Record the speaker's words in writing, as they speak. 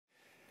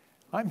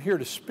I'm here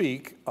to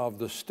speak of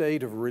the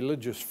state of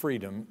religious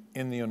freedom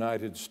in the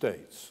United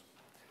States,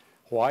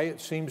 why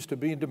it seems to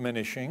be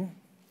diminishing,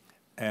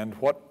 and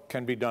what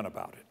can be done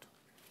about it.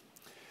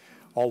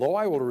 Although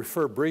I will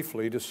refer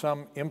briefly to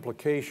some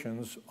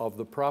implications of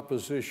the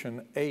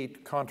Proposition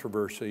 8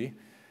 controversy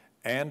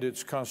and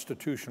its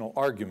constitutional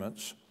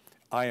arguments,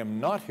 I am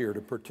not here to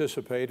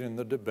participate in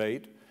the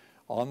debate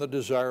on the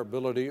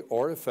desirability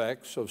or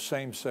effects of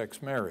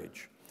same-sex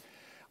marriage.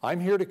 I'm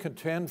here to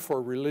contend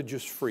for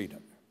religious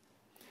freedom.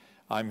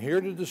 I'm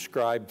here to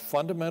describe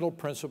fundamental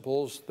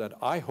principles that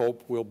I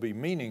hope will be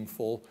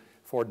meaningful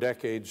for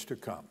decades to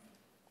come.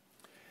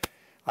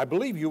 I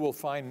believe you will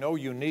find no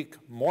unique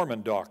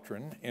Mormon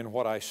doctrine in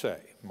what I say.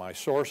 My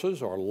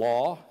sources are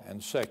law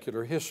and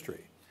secular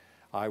history.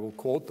 I will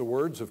quote the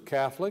words of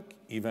Catholic,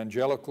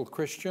 evangelical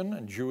Christian,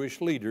 and Jewish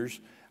leaders,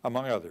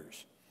 among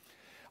others.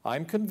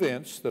 I'm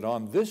convinced that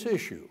on this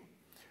issue,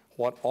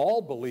 what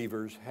all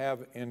believers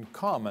have in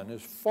common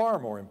is far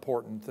more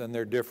important than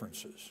their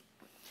differences.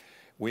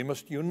 We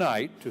must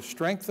unite to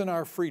strengthen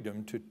our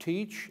freedom to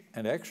teach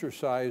and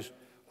exercise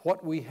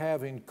what we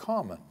have in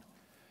common,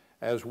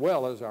 as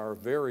well as our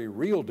very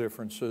real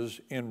differences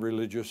in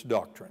religious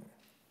doctrine.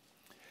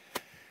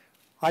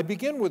 I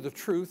begin with the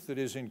truth that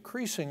is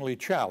increasingly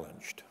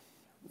challenged.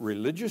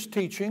 Religious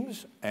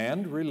teachings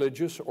and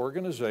religious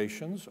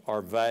organizations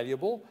are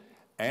valuable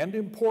and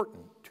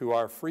important to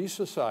our free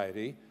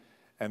society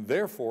and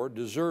therefore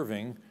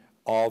deserving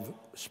of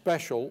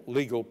special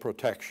legal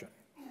protection.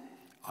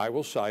 I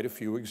will cite a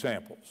few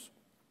examples.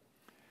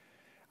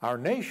 Our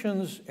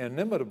nation's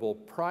inimitable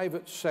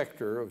private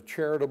sector of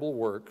charitable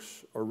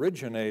works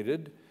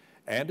originated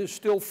and is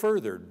still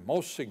furthered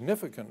most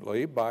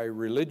significantly by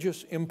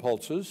religious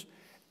impulses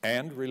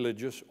and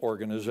religious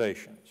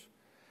organizations.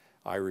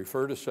 I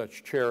refer to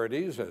such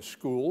charities as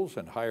schools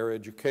and higher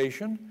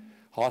education,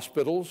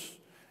 hospitals,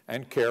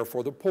 and care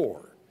for the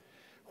poor,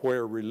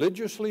 where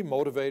religiously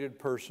motivated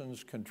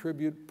persons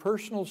contribute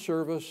personal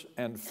service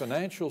and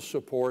financial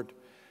support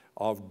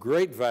of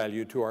great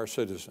value to our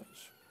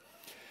citizens.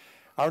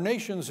 Our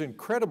nation's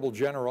incredible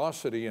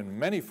generosity in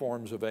many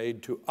forms of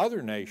aid to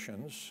other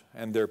nations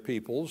and their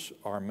peoples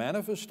are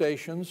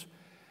manifestations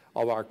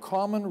of our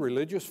common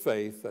religious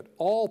faith that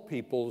all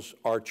peoples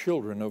are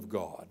children of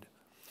God.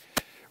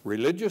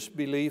 Religious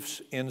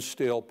beliefs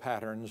instill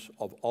patterns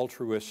of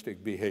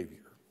altruistic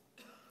behavior.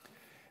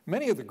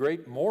 Many of the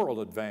great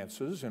moral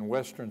advances in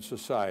Western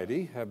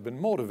society have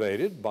been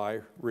motivated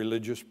by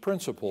religious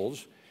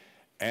principles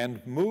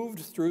and moved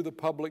through the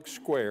public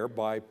square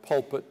by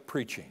pulpit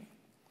preaching.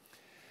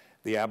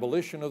 The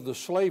abolition of the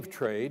slave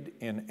trade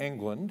in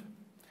England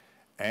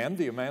and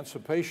the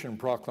Emancipation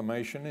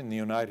Proclamation in the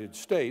United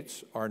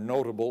States are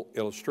notable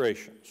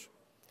illustrations.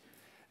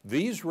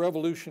 These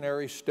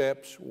revolutionary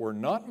steps were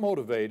not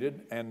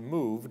motivated and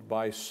moved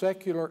by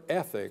secular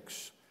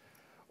ethics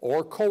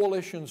or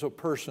coalitions of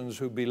persons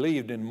who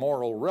believed in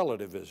moral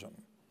relativism.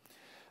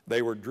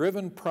 They were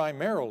driven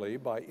primarily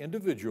by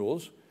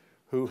individuals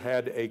who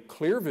had a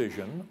clear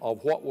vision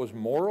of what was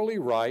morally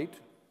right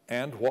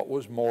and what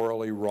was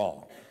morally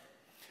wrong.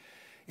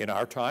 In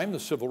our time, the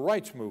civil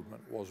rights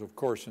movement was, of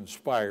course,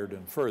 inspired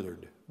and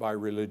furthered by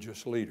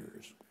religious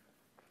leaders.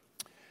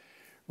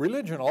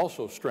 Religion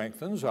also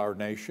strengthens our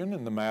nation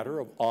in the matter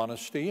of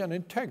honesty and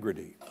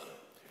integrity.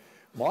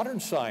 Modern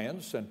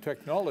science and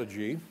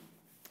technology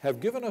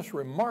have given us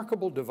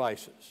remarkable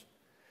devices,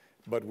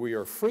 but we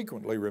are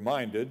frequently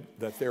reminded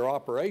that their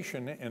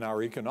operation in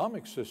our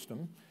economic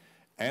system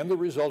and the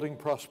resulting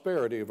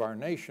prosperity of our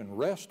nation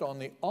rest on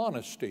the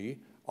honesty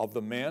of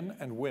the men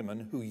and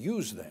women who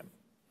use them.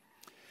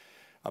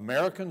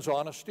 Americans'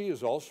 honesty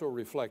is also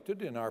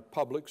reflected in our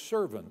public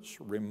servants'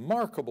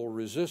 remarkable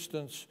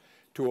resistance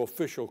to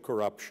official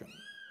corruption.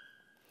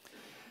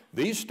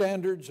 These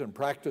standards and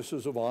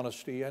practices of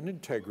honesty and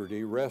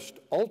integrity rest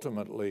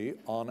ultimately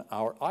on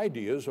our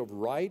ideas of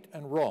right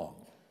and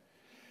wrong,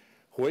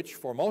 which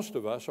for most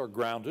of us are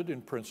grounded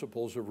in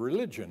principles of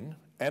religion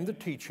and the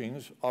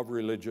teachings of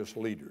religious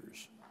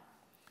leaders.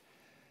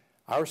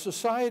 Our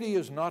society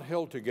is not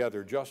held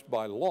together just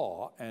by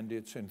law and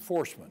its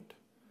enforcement,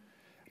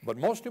 but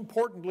most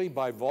importantly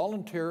by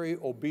voluntary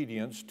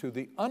obedience to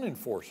the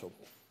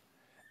unenforceable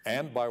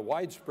and by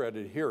widespread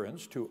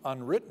adherence to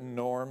unwritten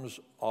norms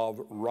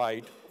of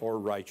right or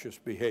righteous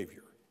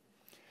behavior.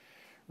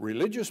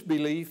 Religious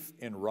belief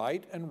in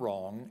right and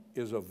wrong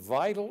is a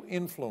vital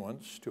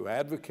influence to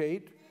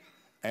advocate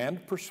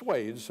and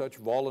persuade such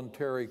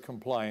voluntary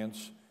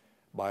compliance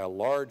by a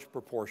large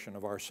proportion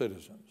of our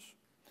citizens.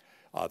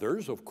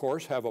 Others, of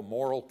course, have a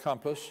moral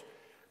compass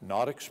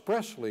not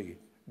expressly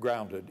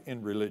grounded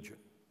in religion.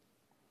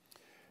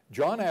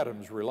 John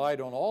Adams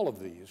relied on all of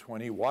these when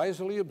he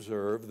wisely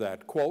observed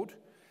that, quote,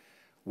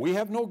 "We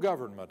have no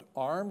government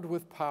armed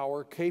with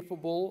power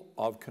capable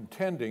of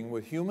contending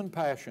with human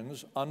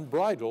passions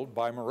unbridled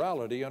by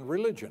morality and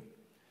religion.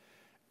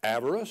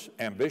 Avarice,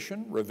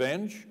 ambition,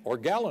 revenge, or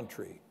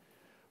gallantry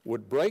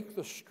would break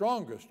the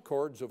strongest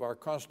cords of our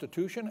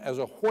Constitution as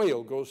a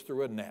whale goes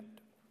through a net.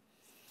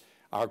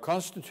 Our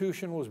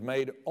Constitution was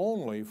made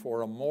only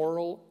for a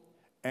moral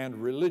and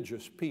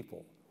religious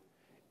people.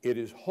 It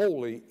is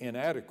wholly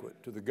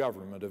inadequate to the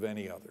government of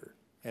any other."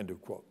 End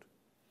of quote.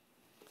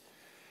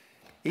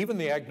 Even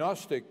the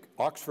agnostic,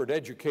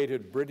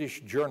 Oxford-educated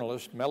British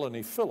journalist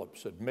Melanie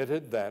Phillips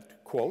admitted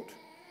that, quote,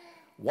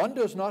 "One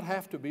does not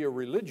have to be a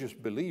religious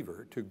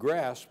believer to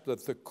grasp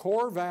that the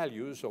core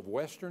values of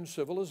Western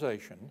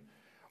civilization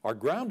are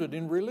grounded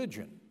in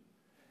religion,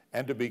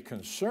 and to be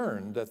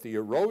concerned that the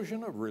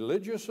erosion of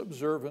religious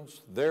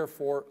observance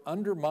therefore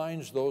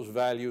undermines those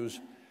values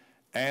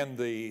and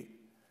the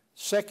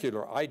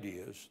secular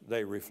ideas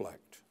they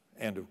reflect."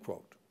 End of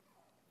quote.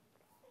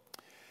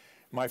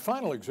 My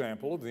final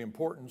example of the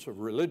importance of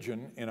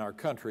religion in our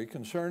country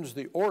concerns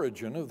the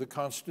origin of the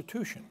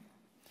Constitution.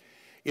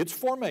 Its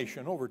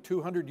formation over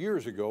 200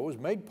 years ago was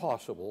made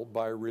possible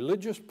by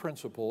religious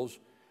principles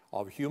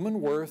of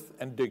human worth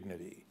and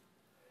dignity,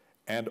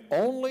 and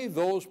only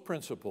those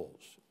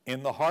principles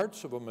in the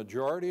hearts of a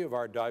majority of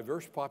our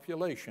diverse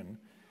population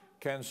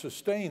can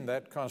sustain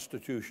that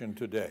Constitution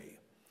today.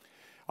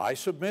 I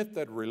submit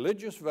that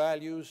religious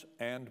values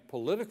and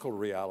political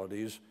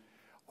realities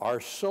are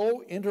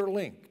so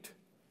interlinked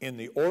in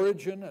the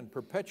origin and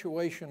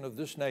perpetuation of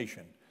this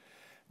nation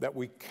that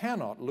we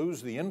cannot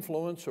lose the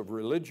influence of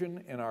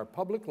religion in our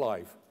public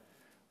life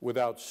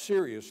without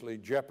seriously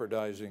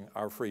jeopardizing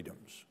our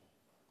freedoms.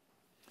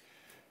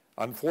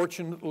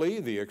 Unfortunately,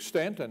 the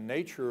extent and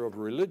nature of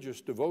religious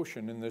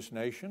devotion in this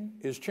nation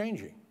is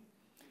changing.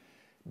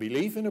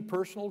 Belief in a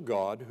personal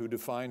God who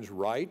defines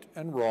right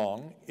and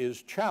wrong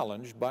is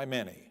challenged by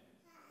many.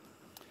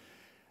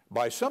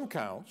 By some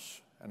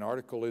counts, an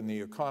article in The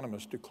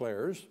Economist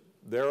declares,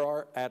 there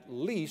are at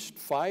least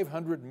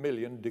 500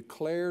 million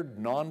declared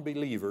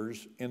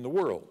non-believers in the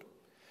world,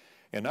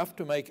 enough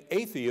to make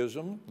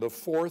atheism the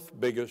fourth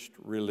biggest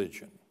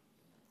religion.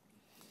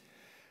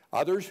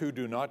 Others who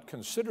do not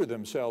consider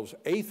themselves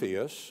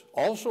atheists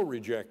also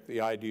reject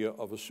the idea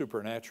of a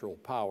supernatural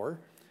power,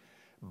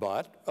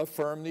 but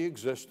affirm the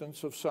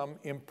existence of some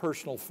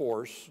impersonal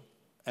force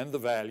and the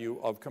value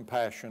of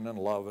compassion and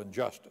love and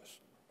justice.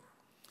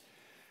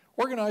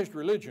 Organized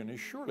religion is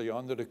surely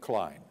on the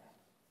decline.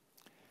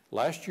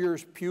 Last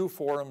year's Pew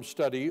Forum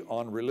study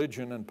on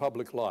religion and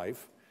public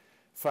life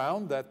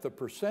found that the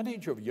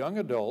percentage of young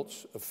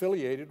adults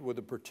affiliated with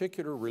a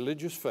particular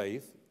religious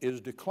faith is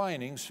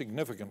declining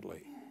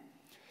significantly.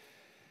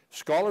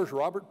 Scholars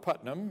Robert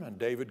Putnam and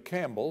David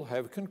Campbell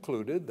have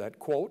concluded that,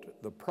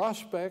 quote, "the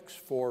prospects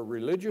for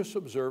religious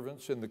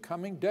observance in the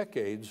coming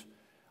decades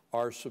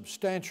are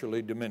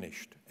substantially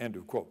diminished," end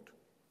of quote.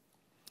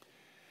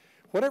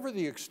 Whatever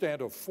the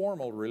extent of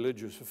formal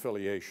religious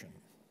affiliation,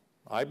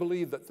 I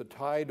believe that the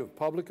tide of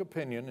public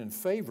opinion in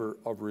favor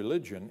of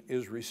religion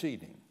is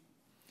receding.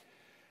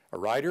 A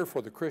writer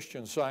for the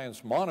Christian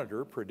Science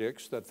Monitor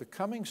predicts that the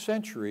coming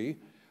century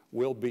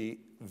will be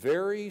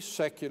very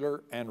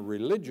secular and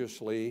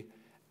religiously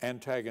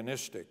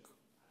antagonistic,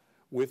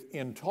 with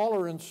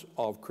intolerance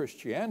of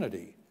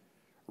Christianity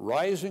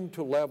rising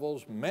to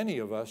levels many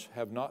of us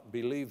have not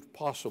believed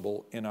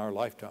possible in our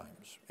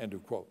lifetimes, end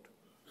of quote.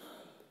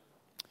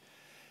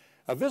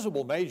 A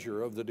visible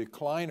measure of the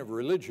decline of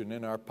religion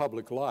in our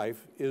public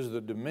life is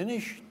the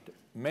diminished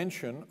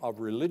mention of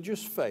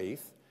religious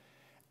faith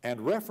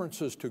and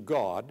references to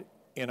God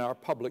in our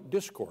public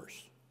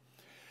discourse.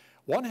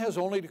 One has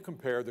only to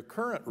compare the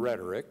current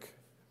rhetoric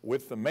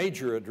with the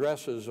major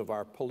addresses of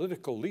our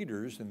political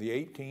leaders in the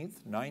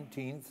 18th,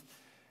 19th,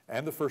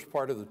 and the first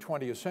part of the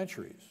 20th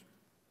centuries.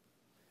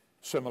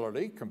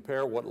 Similarly,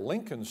 compare what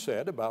Lincoln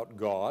said about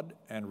God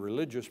and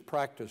religious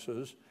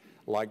practices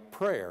like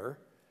prayer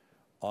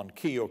on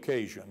key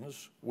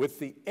occasions with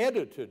the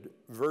edited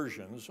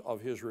versions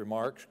of his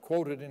remarks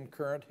quoted in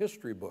current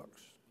history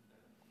books.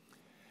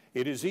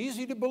 It is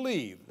easy to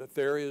believe that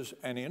there is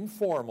an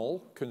informal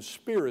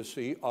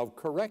conspiracy of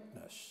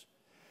correctness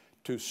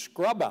to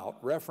scrub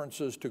out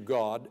references to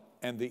God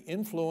and the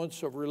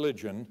influence of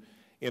religion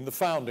in the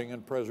founding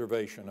and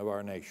preservation of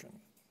our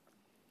nation.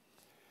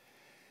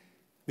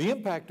 The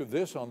impact of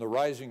this on the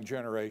rising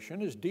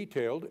generation is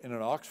detailed in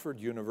an Oxford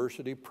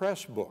University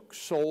Press book,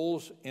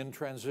 Souls in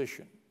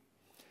Transition.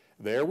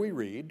 There we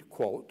read,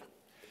 quote,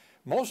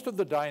 "Most of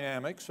the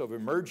dynamics of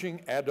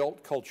emerging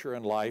adult culture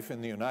and life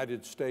in the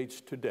United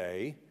States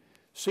today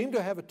seem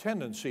to have a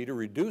tendency to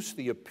reduce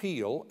the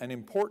appeal and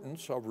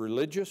importance of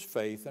religious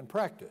faith and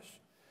practice.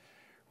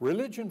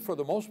 Religion, for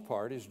the most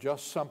part, is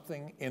just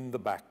something in the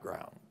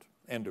background,"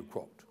 end of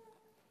quote.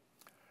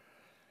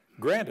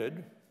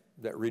 Granted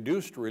that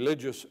reduced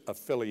religious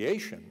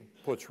affiliation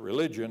puts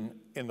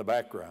religion in the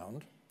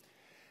background,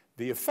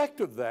 the effect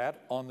of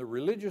that on the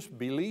religious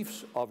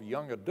beliefs of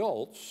young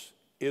adults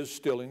is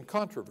still in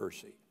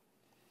controversy.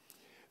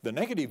 The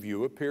negative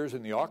view appears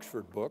in the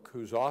Oxford book,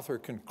 whose author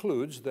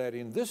concludes that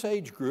in this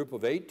age group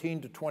of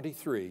 18 to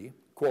 23,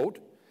 quote,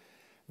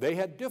 "they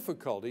had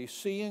difficulty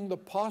seeing the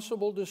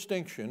possible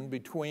distinction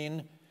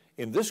between,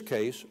 in this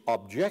case,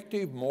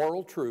 objective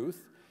moral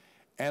truth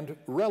and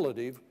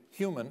relative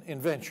human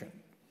invention.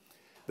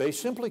 They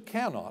simply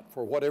cannot,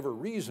 for whatever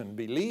reason,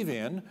 believe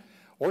in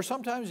or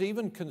sometimes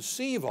even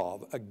conceive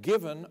of a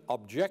given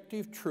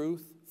objective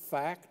truth,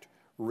 fact,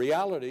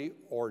 reality,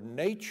 or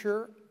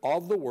nature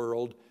of the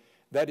world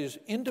that is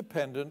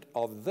independent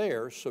of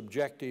their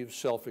subjective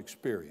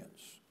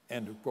self-experience,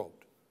 end of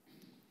quote.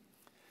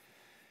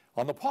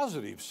 On the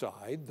positive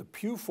side, the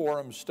Pew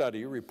Forum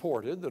study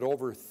reported that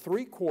over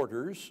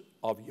 3/4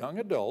 of young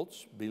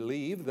adults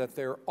believe that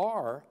there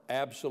are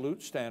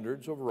absolute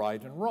standards of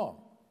right and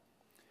wrong.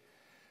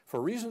 For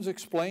reasons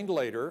explained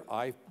later,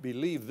 I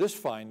believe this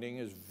finding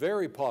is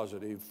very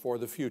positive for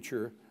the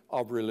future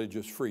of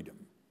religious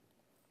freedom.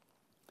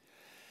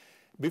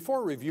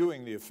 Before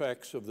reviewing the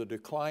effects of the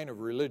decline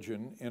of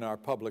religion in our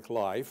public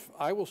life,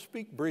 I will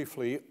speak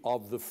briefly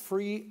of the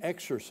free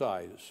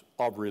exercise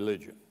of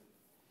religion.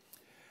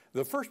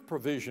 The first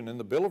provision in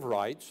the Bill of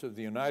Rights of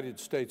the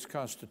United States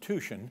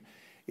Constitution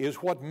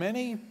is what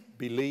many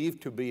believe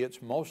to be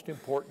its most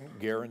important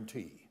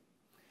guarantee.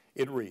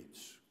 It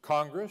reads,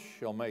 "Congress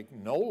shall make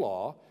no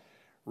law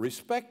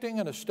respecting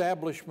an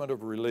establishment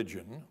of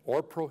religion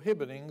or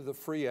prohibiting the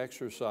free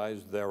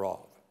exercise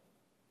thereof."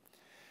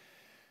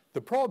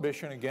 The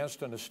prohibition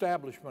against an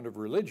establishment of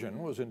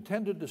religion was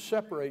intended to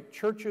separate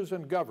churches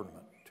and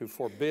government, to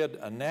forbid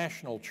a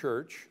national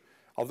church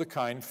of the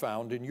kind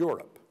found in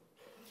Europe.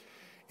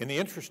 In the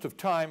interest of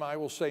time, I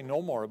will say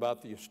no more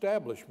about the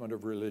establishment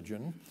of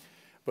religion,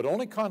 but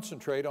only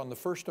concentrate on the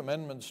First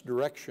Amendment's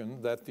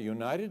direction that the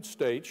United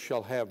States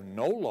shall have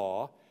no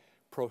law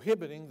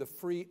prohibiting the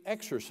free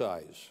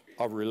exercise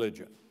of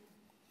religion.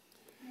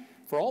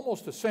 For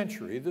almost a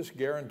century, this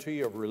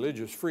guarantee of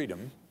religious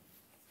freedom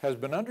has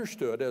been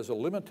understood as a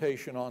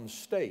limitation on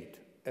state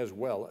as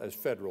well as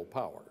federal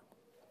power.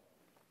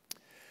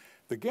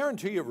 The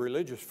guarantee of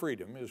religious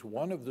freedom is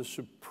one of the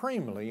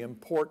supremely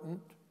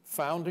important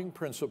founding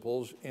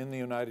principles in the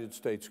United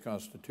States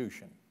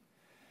Constitution,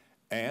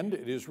 and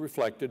it is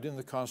reflected in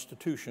the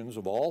constitutions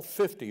of all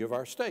 50 of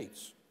our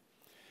states.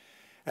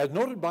 As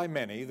noted by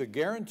many, the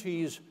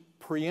guarantee's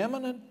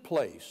preeminent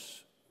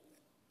place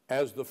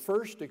as the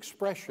first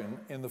expression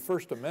in the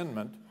First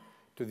Amendment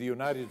to the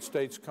United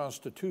States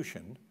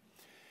Constitution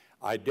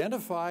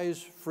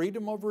identifies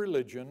freedom of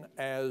religion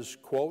as,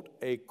 quote,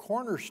 "a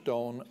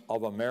cornerstone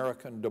of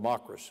American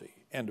democracy,"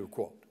 end of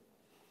quote.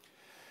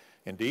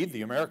 Indeed,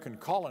 the American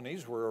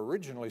colonies were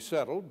originally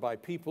settled by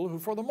people who,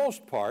 for the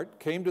most part,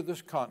 came to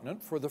this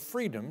continent for the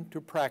freedom to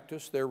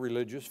practice their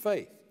religious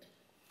faith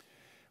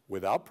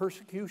without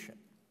persecution,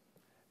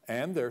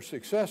 and their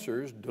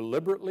successors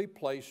deliberately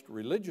placed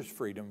religious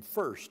freedom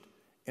first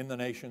in the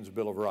nation's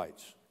Bill of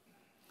Rights.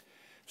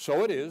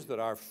 So it is that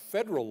our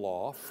federal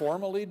law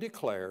formally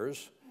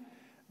declares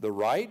the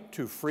right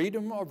to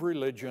freedom of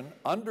religion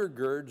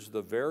undergirds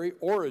the very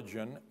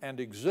origin and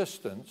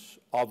existence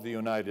of the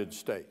United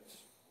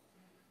States.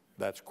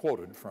 That's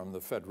quoted from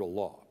the federal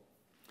law.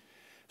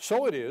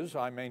 So it is,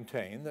 I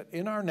maintain, that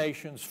in our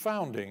nation's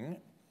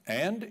founding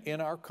and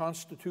in our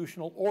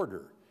constitutional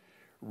order,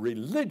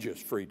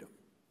 religious freedom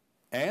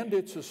and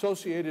its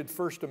associated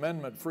First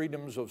Amendment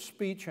freedoms of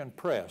speech and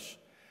press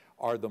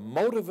are the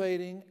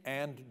motivating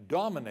and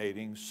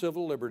dominating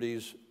civil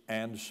liberties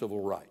and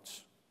civil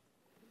rights.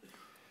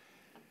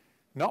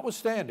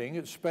 Notwithstanding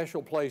its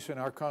special place in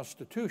our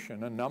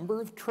Constitution, a number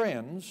of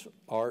trends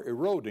are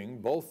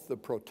eroding both the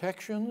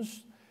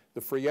protections the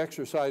Free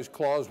Exercise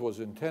Clause was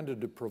intended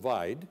to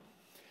provide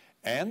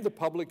and the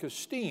public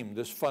esteem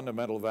this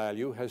fundamental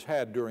value has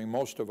had during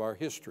most of our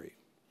history.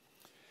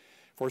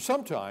 For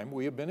some time,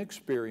 we have been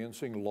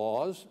experiencing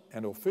laws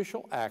and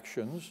official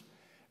actions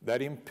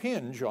that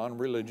impinge on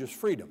religious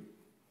freedom.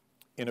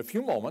 In a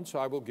few moments,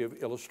 I will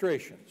give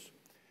illustrations.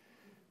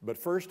 But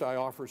first, I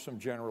offer some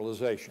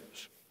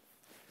generalizations.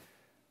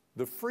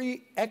 The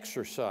free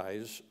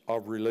exercise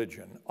of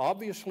religion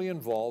obviously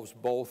involves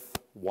both,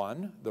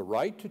 one, the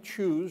right to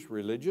choose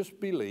religious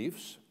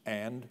beliefs,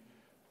 and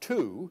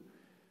two,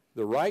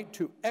 the right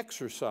to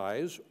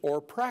exercise or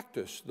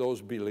practice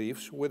those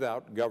beliefs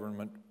without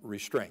government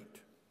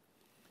restraint.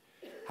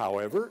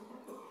 However,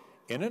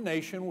 in a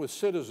nation with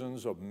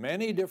citizens of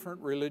many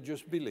different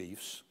religious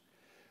beliefs,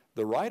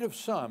 the right of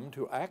some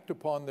to act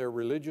upon their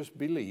religious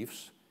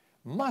beliefs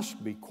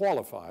must be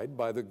qualified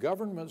by the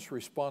government's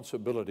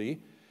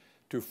responsibility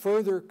to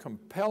further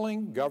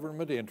compelling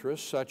government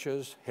interests such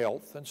as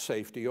health and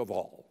safety of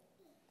all.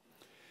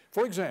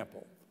 For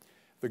example,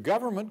 the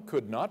government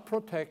could not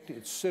protect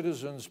its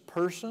citizens'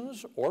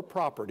 persons or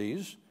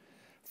properties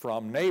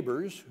from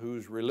neighbors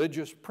whose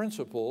religious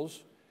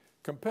principles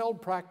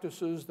compelled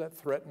practices that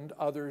threatened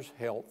others'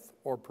 health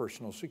or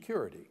personal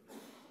security.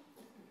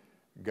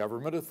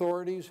 Government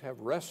authorities have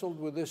wrestled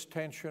with this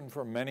tension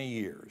for many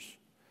years,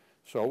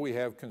 so we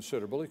have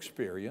considerable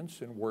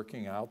experience in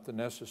working out the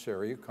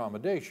necessary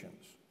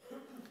accommodations.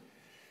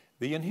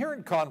 The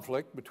inherent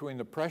conflict between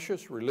the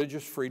precious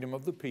religious freedom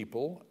of the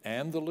people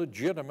and the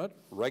legitimate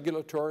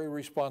regulatory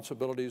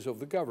responsibilities of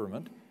the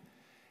government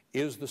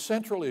is the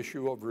central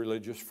issue of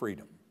religious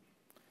freedom.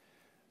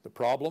 The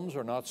problems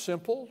are not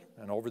simple,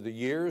 and over the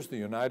years, the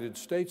United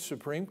States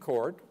Supreme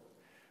Court,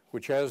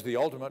 which has the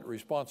ultimate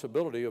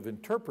responsibility of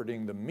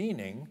interpreting the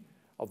meaning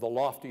of the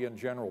lofty and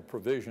general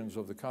provisions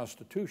of the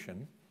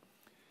Constitution,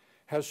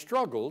 has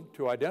struggled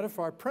to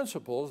identify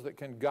principles that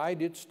can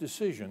guide its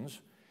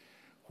decisions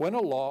when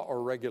a law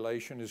or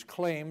regulation is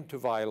claimed to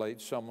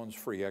violate someone's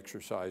free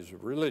exercise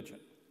of religion.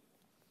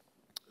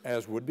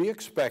 As would be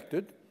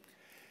expected,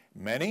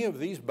 many of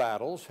these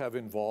battles have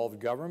involved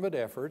government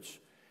efforts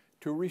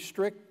to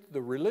restrict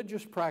the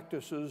religious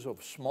practices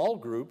of small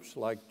groups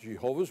like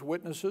Jehovah's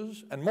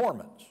Witnesses and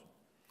Mormons.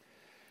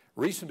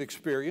 Recent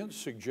experience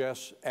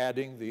suggests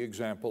adding the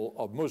example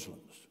of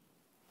Muslims.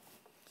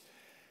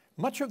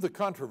 Much of the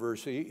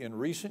controversy in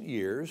recent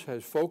years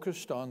has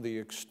focused on the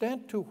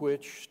extent to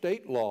which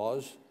state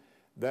laws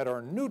that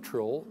are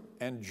neutral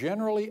and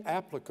generally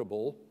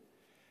applicable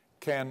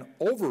can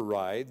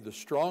override the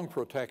strong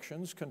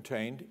protections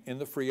contained in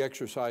the Free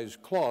Exercise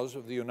Clause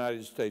of the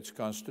United States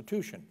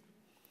Constitution.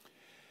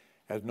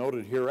 As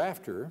noted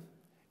hereafter,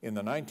 in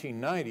the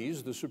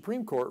 1990s, the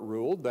Supreme Court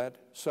ruled that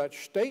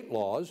such state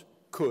laws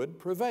could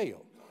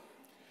prevail.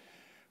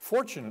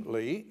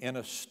 Fortunately, in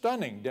a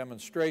stunning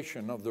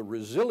demonstration of the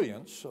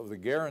resilience of the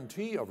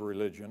guarantee of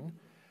religion,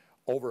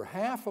 over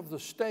half of the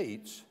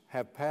states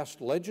have passed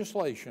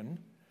legislation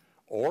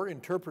or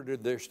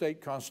interpreted their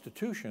state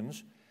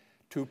constitutions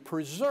to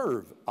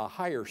preserve a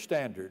higher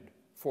standard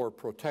for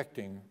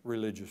protecting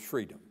religious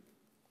freedom.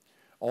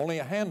 Only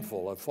a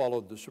handful have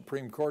followed the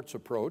Supreme Court's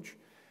approach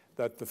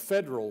that the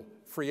federal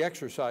free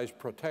exercise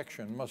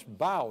protection must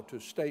bow to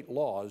state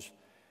laws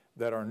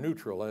that are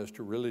neutral as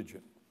to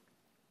religion.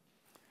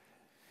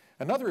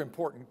 Another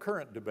important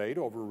current debate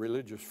over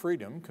religious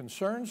freedom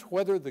concerns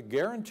whether the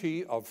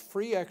guarantee of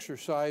free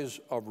exercise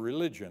of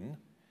religion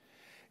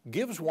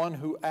gives one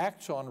who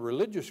acts on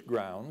religious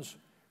grounds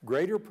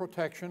greater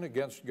protection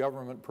against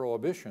government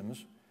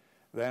prohibitions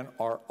than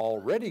are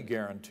already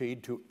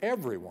guaranteed to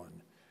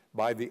everyone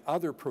by the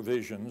other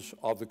provisions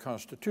of the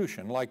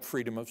Constitution, like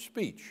freedom of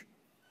speech.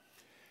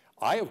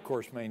 I, of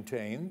course,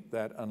 maintain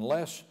that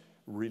unless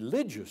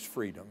religious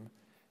freedom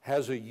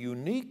has a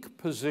unique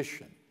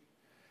position,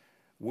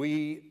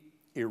 we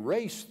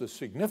erase the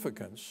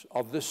significance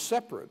of this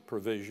separate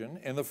provision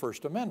in the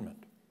First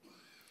Amendment.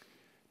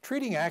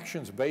 Treating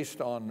actions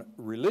based on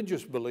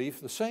religious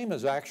belief the same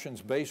as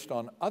actions based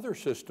on other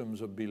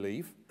systems of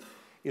belief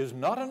is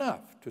not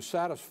enough to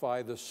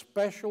satisfy the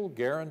special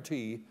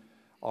guarantee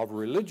of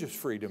religious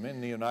freedom in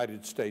the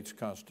United States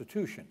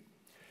Constitution.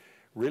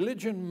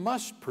 Religion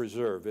must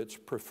preserve its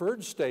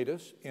preferred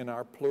status in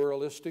our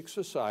pluralistic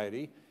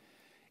society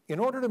in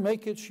order to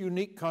make its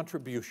unique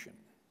contribution,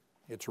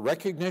 its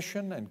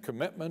recognition and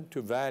commitment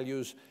to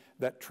values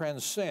that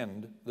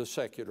transcend the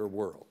secular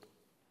world.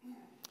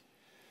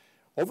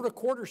 Over a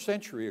quarter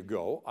century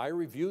ago, I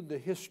reviewed the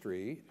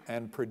history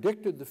and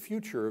predicted the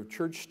future of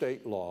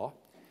church-state law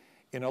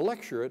in a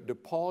lecture at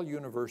DePaul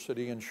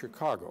University in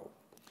Chicago.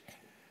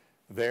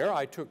 There,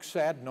 I took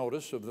sad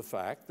notice of the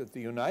fact that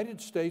the United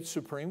States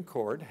Supreme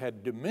Court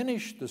had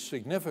diminished the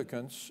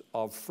significance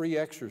of free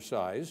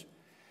exercise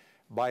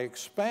by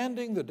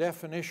expanding the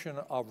definition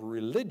of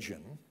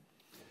religion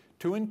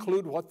to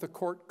include what the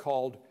court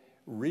called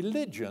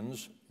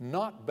religions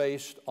not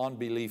based on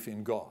belief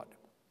in God.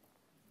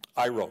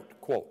 I wrote,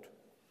 quote,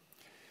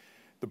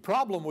 "The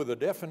problem with a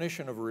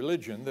definition of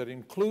religion that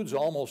includes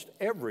almost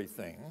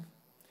everything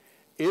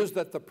is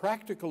that the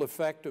practical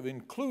effect of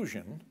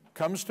inclusion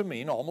comes to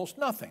mean almost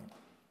nothing.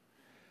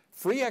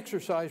 Free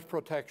exercise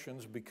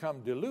protections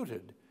become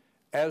diluted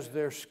as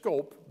their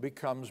scope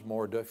becomes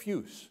more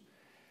diffuse.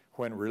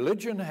 When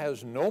religion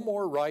has no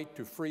more right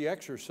to free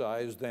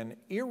exercise than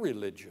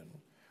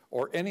irreligion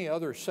or any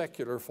other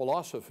secular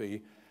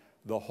philosophy,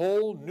 the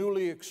whole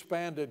newly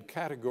expanded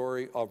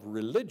category of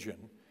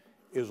religion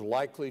is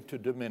likely to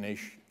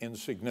diminish in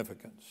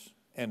significance,"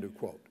 end of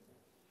quote.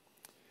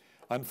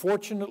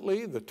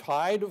 Unfortunately, the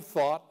tide of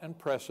thought and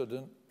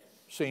precedent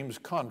seems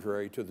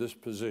contrary to this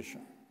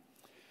position.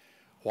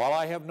 While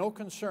I have no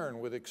concern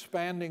with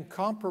expanding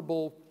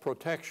comparable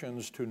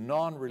protections to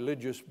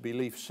non-religious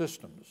belief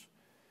systems,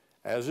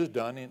 as is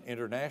done in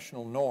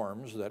international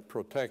norms that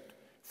protect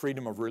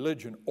freedom of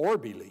religion or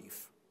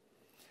belief,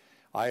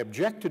 I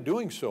object to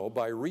doing so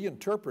by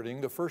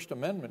reinterpreting the First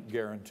Amendment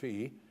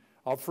guarantee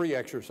of free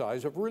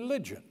exercise of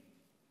religion.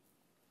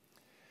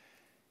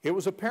 It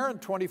was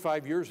apparent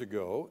 25 years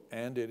ago,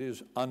 and it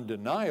is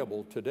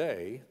undeniable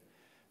today,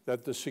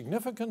 that the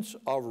significance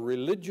of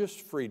religious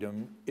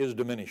freedom is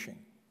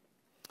diminishing.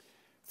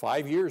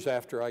 5 years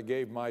after I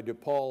gave my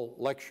DePaul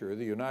lecture,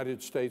 the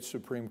United States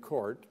Supreme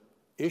Court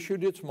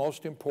issued its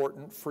most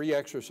important free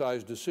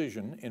exercise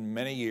decision in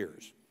many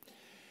years.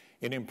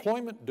 In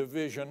Employment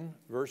Division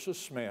versus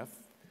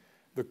Smith,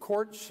 the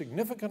court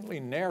significantly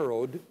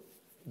narrowed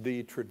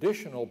the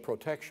traditional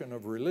protection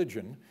of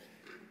religion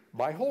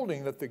by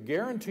holding that the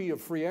guarantee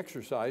of free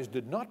exercise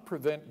did not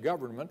prevent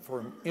government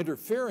from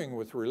interfering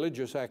with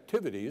religious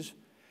activities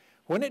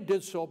when it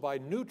did so by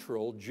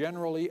neutral,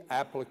 generally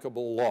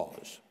applicable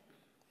laws.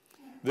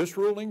 This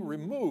ruling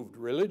removed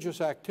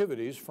religious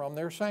activities from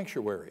their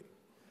sanctuary,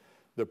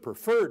 the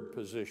preferred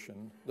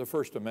position the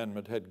First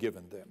Amendment had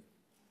given them.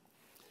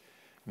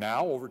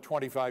 Now, over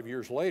 25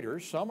 years later,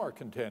 some are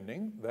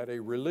contending that a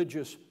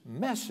religious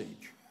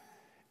message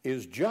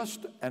is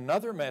just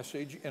another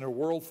message in a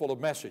world full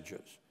of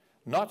messages,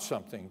 not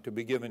something to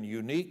be given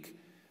unique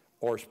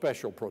or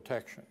special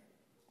protection.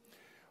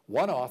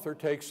 One author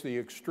takes the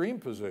extreme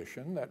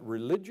position that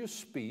religious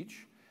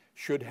speech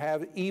should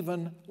have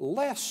even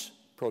less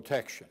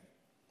protection.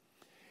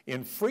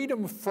 In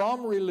Freedom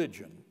from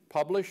Religion,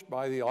 published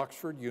by the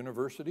Oxford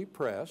University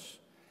Press,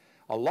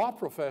 a law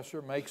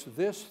professor makes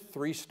this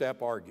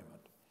three-step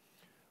argument.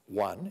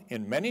 One,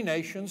 in many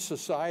nations,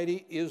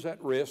 society is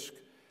at risk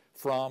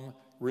from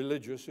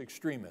religious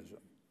extremism.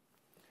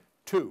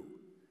 Two,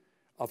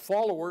 a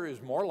follower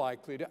is more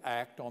likely to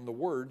act on the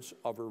words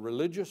of a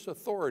religious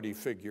authority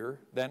figure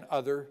than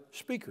other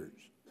speakers.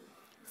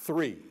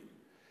 Three,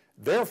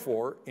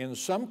 therefore, in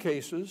some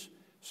cases,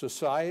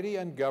 society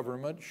and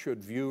government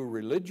should view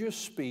religious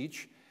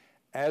speech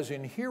as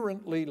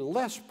inherently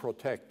less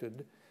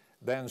protected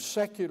than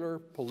secular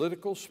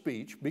political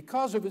speech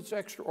because of its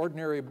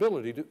extraordinary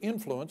ability to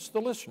influence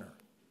the listener.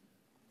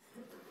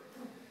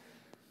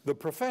 The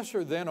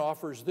professor then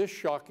offers this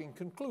shocking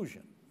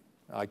conclusion.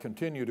 I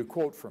continue to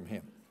quote from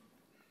him.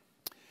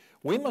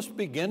 We must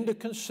begin to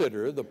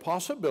consider the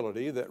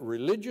possibility that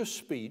religious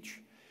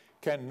speech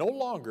can no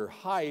longer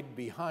hide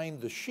behind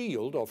the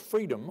shield of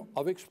freedom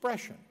of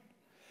expression.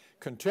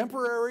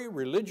 Contemporary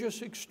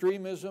religious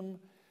extremism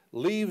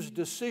leaves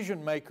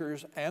decision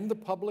makers and the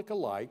public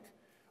alike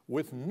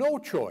with no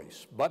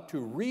choice but to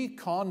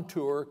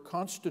recontour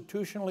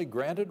constitutionally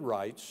granted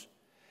rights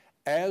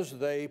as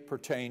they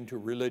pertain to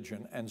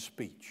religion and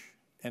speech.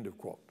 End of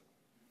quote.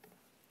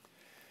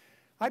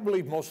 I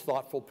believe most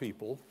thoughtful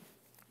people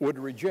would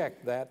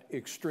reject that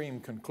extreme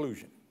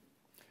conclusion.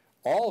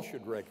 All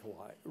should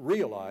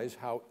realize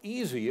how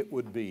easy it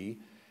would be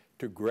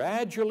to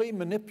gradually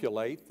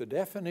manipulate the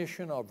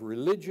definition of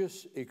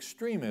religious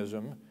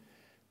extremism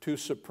to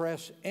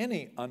suppress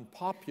any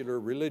unpopular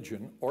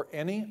religion or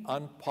any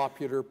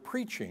unpopular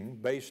preaching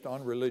based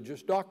on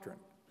religious doctrine.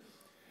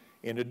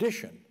 In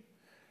addition,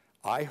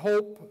 I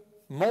hope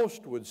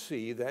most would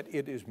see that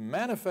it is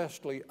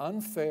manifestly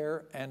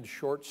unfair and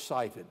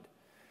short-sighted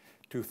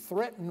to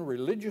threaten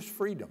religious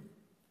freedom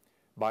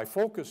by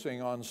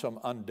focusing on some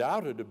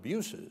undoubted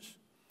abuses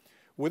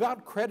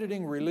without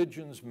crediting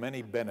religion's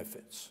many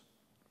benefits.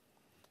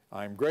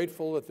 I'm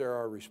grateful that there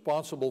are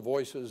responsible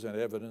voices and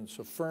evidence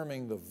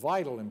affirming the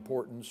vital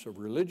importance of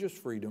religious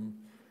freedom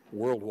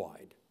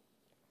worldwide.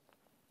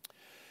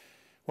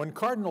 When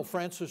Cardinal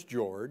Francis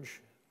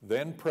George,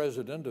 then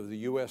president of the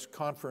U.S.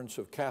 Conference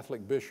of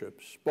Catholic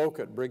Bishops, spoke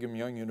at Brigham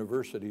Young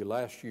University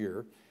last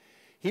year,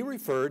 he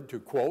referred to,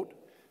 quote,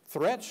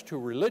 threats to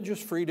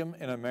religious freedom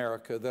in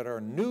America that are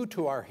new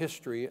to our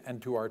history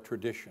and to our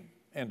tradition,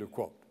 end of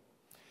quote.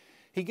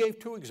 He gave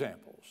two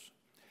examples.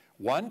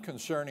 One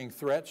concerning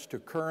threats to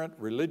current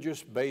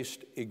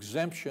religious-based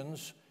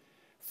exemptions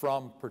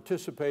from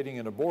participating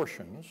in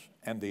abortions,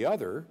 and the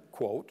other,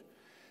 quote,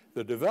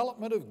 the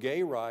development of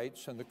gay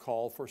rights and the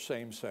call for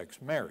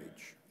same-sex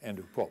marriage, end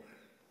of quote.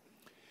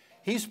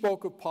 He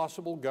spoke of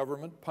possible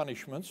government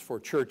punishments for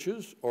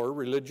churches or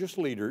religious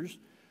leaders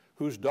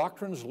whose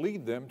doctrines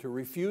lead them to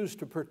refuse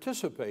to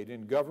participate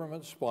in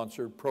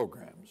government-sponsored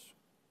programs.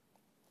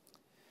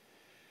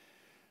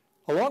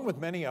 Along with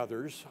many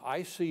others,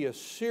 I see a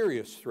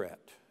serious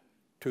threat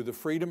to the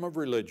freedom of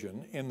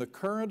religion in the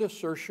current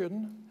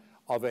assertion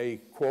of a,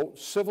 quote,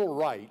 civil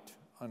right,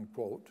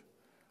 unquote,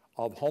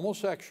 of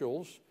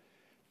homosexuals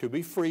to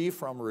be free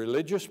from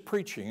religious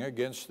preaching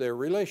against their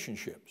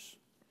relationships.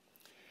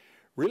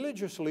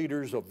 Religious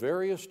leaders of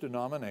various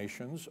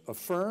denominations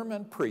affirm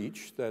and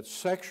preach that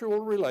sexual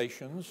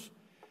relations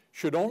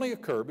should only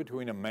occur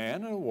between a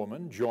man and a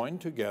woman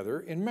joined together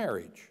in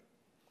marriage.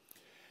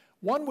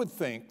 One would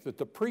think that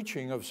the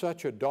preaching of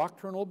such a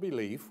doctrinal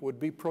belief would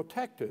be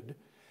protected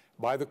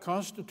by the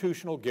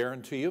constitutional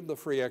guarantee of the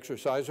free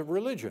exercise of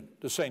religion,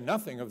 to say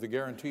nothing of the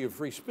guarantee of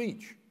free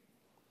speech.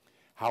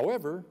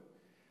 However,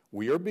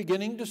 we are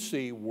beginning to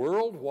see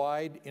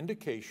worldwide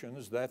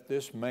indications that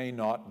this may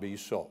not be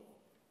so.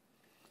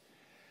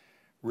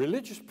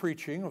 Religious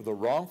preaching of the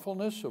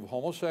wrongfulness of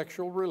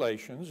homosexual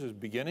relations is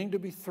beginning to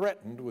be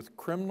threatened with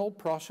criminal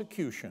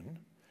prosecution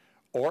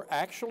or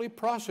actually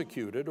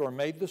prosecuted or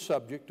made the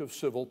subject of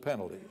civil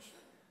penalties.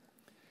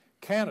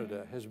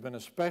 Canada has been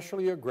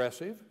especially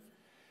aggressive,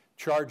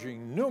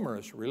 charging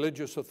numerous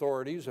religious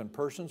authorities and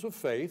persons of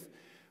faith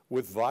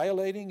with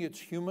violating its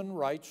human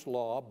rights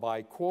law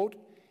by, quote,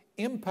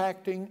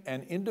 impacting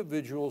an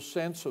individual's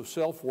sense of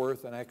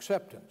self-worth and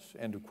acceptance,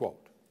 end of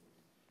quote.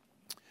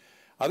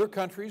 Other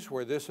countries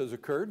where this has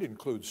occurred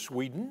include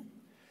Sweden,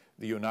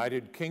 the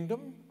United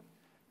Kingdom,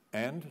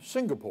 and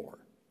Singapore.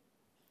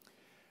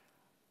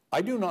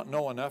 I do not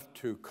know enough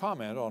to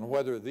comment on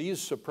whether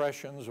these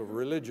suppressions of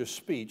religious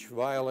speech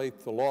violate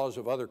the laws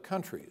of other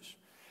countries,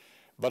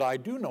 but I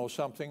do know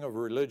something of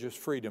religious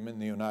freedom in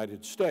the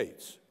United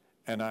States,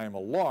 and I am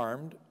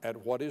alarmed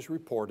at what is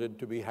reported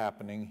to be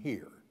happening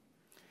here.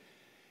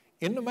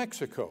 In New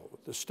Mexico,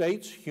 the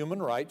state's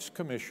Human Rights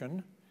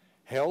Commission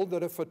held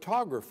that a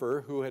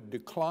photographer who had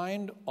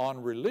declined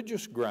on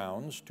religious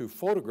grounds to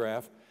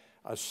photograph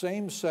a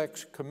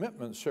same-sex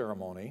commitment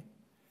ceremony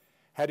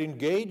had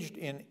engaged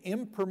in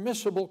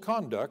impermissible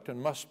conduct and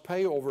must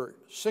pay over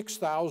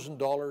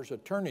 $6,000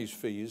 attorney's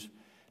fees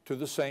to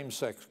the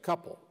same-sex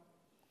couple.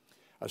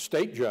 A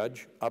state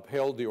judge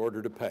upheld the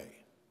order to pay.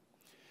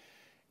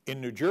 In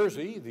New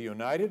Jersey, the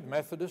United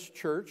Methodist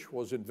Church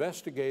was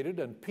investigated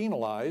and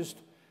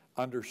penalized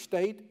under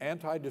state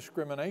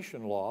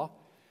anti-discrimination law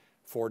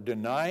for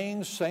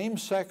denying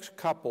same-sex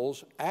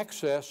couples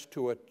access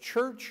to a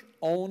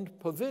church-owned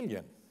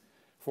pavilion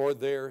for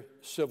their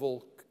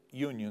civil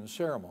union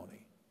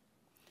ceremony.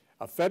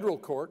 A federal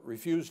court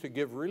refused to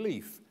give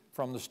relief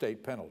from the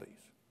state penalties.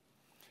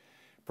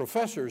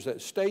 Professors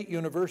at state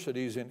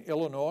universities in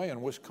Illinois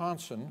and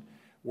Wisconsin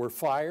were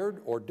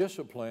fired or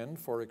disciplined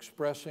for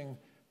expressing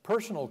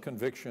personal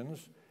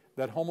convictions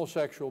that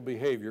homosexual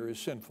behavior is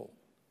sinful.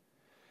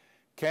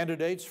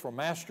 Candidates for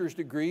master's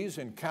degrees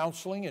in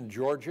counseling in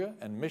Georgia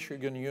and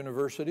Michigan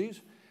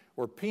universities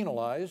were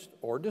penalized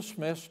or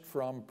dismissed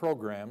from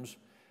programs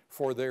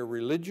for their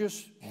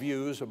religious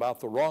views about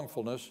the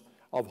wrongfulness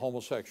of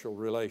homosexual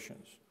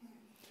relations.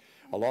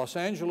 A Los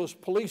Angeles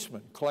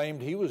policeman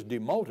claimed he was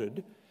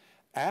demoted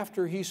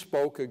after he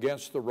spoke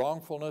against the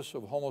wrongfulness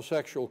of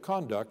homosexual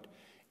conduct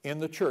in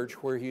the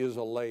church where he is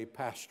a lay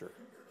pastor.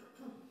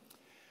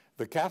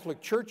 The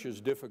Catholic Church's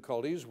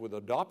difficulties with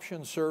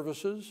adoption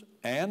services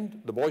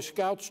and the Boy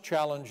Scouts'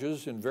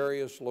 challenges in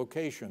various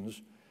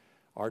locations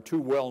are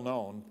too well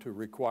known to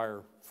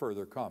require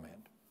further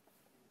comment.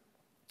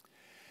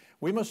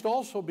 We must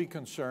also be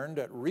concerned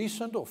at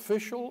recent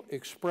official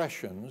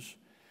expressions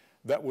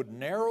that would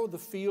narrow the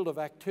field of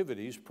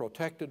activities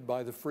protected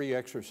by the free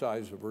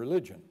exercise of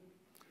religion.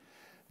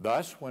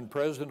 Thus, when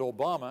President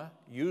Obama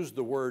used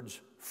the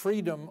words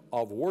freedom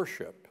of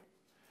worship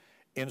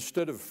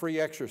instead of free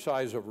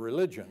exercise of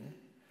religion,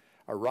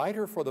 a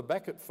writer for the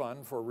Becket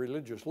Fund for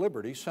Religious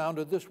Liberty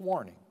sounded this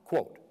warning,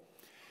 quote,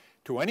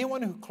 "To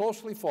anyone who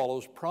closely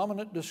follows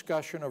prominent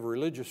discussion of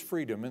religious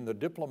freedom in the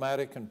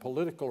diplomatic and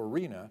political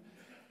arena,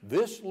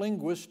 this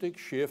linguistic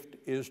shift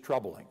is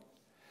troubling.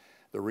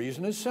 The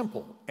reason is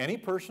simple. Any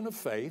person of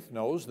faith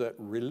knows that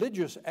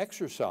religious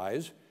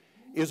exercise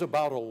is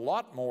about a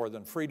lot more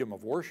than freedom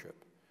of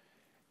worship.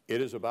 It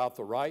is about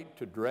the right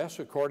to dress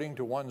according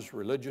to one's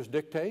religious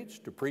dictates,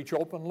 to preach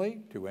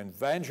openly, to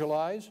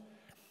evangelize,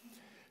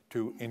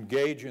 to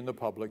engage in the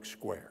public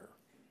square."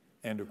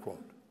 End of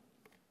quote.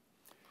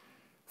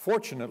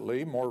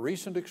 Fortunately, more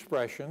recent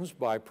expressions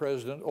by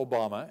President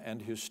Obama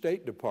and his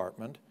State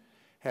Department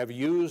have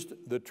used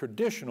the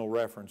traditional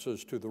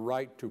references to the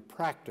right to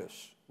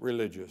practice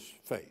religious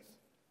faith.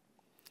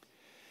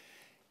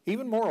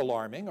 Even more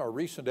alarming are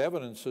recent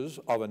evidences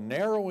of a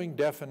narrowing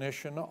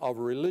definition of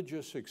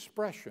religious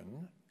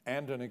expression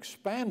and an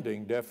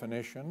expanding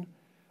definition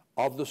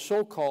of the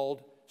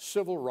so-called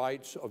civil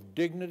rights of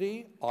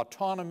dignity,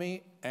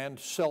 autonomy, and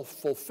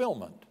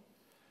self-fulfillment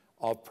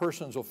of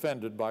persons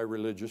offended by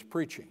religious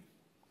preaching.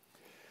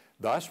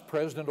 Thus,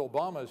 President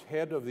Obama's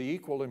head of the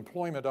Equal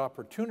Employment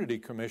Opportunity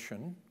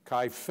Commission,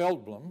 Kai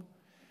Feldblum,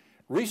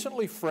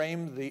 recently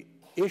framed the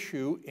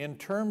issue in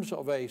terms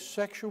of a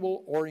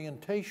sexual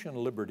orientation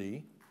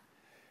liberty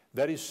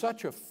that is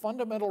such a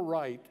fundamental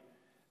right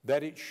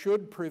that it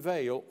should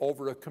prevail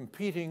over a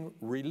competing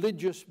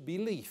religious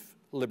belief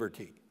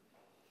liberty.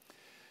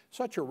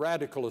 Such a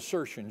radical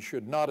assertion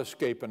should not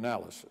escape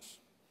analysis.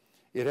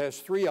 It has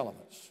three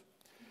elements.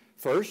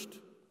 First,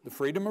 the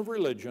freedom of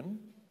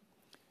religion,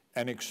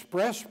 an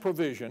express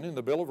provision in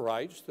the Bill of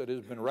Rights that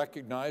has been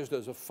recognized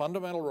as a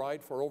fundamental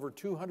right for over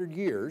 200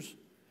 years,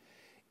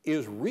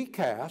 is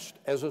recast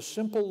as a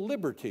simple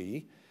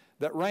liberty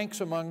that ranks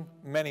among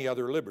many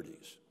other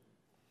liberties.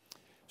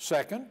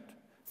 Second,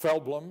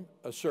 Feldblum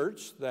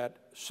asserts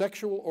that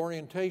sexual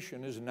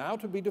orientation is now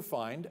to be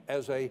defined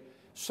as a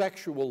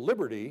sexual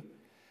liberty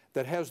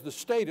that has the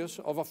status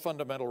of a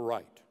fundamental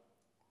right.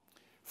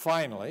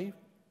 Finally,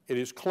 it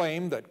is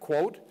claimed that,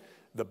 quote,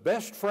 "The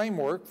best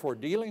framework for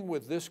dealing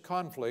with this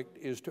conflict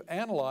is to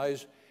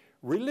analyze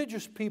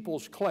religious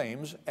people's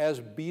claims as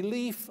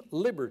belief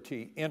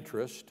liberty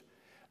interest,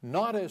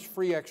 not as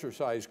free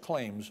exercise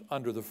claims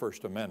under the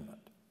First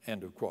Amendment,"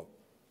 end of quote.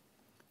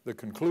 The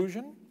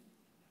conclusion?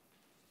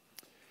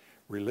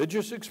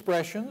 Religious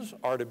expressions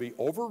are to be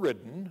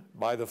overridden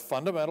by the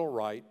fundamental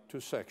right to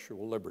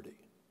sexual liberty.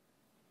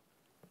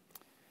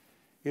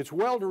 It's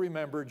well to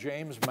remember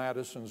James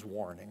Madison's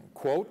warning,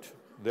 quote,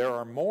 "There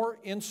are more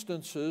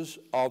instances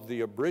of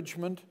the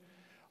abridgment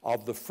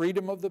of the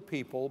freedom of the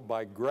people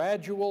by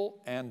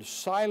gradual and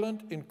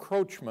silent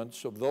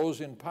encroachments of those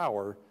in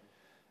power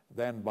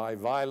than by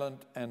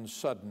violent and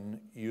sudden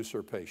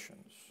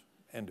usurpations,"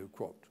 end of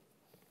quote.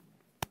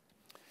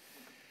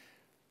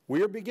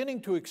 We are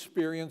beginning to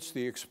experience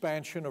the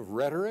expansion of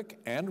rhetoric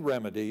and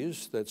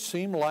remedies that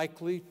seem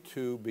likely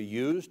to be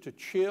used to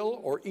chill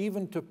or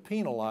even to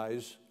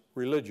penalize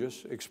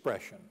religious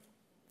expression.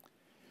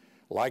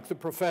 Like the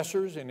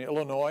professors in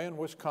Illinois and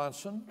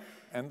Wisconsin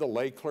and the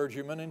lay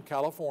clergymen in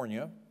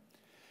California,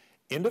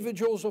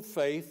 Individuals of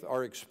faith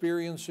are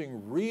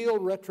experiencing real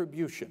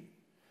retribution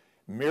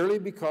merely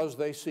because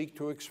they seek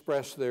to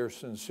express their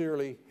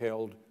sincerely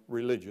held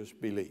religious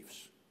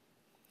beliefs.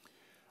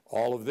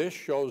 All of this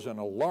shows an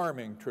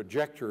alarming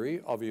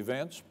trajectory of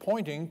events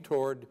pointing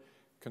toward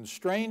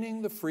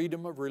constraining the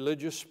freedom of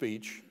religious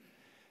speech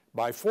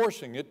by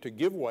forcing it to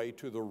give way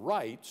to the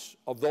rights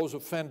of those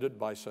offended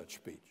by such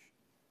speech.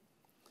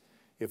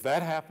 If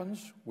that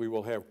happens, we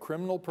will have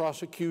criminal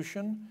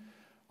prosecution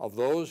of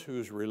those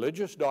whose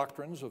religious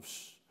doctrines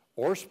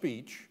or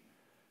speech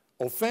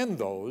offend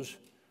those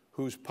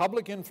whose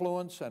public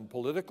influence and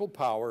political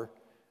power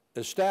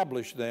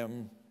establish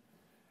them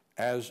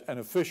as an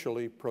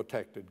officially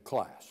protected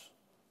class.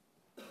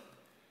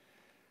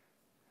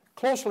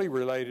 Closely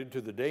related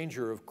to the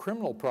danger of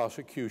criminal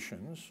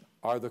prosecutions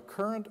are the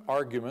current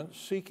arguments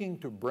seeking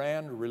to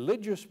brand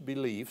religious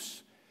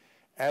beliefs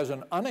as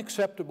an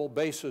unacceptable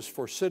basis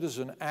for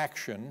citizen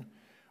action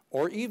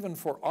or even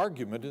for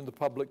argument in the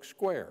public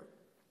square.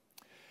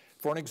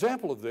 For an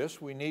example of this,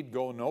 we need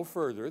go no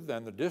further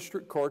than the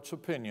district court's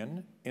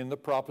opinion in the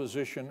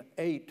Proposition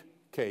 8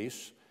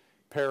 case,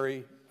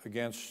 Perry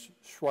against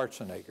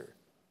Schwarzenegger.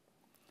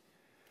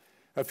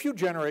 A few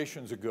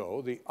generations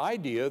ago, the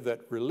idea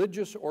that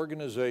religious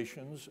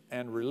organizations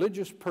and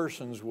religious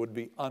persons would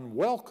be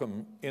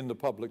unwelcome in the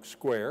public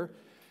square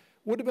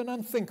would have been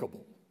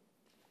unthinkable.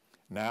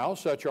 Now,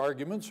 such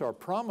arguments are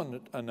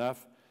prominent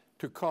enough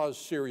to cause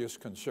serious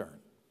concern.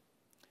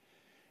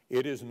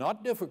 It is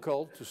not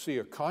difficult to see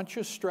a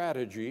conscious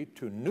strategy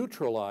to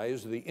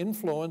neutralize the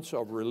influence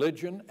of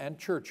religion and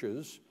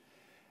churches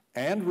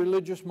and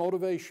religious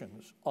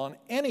motivations on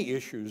any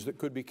issues that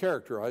could be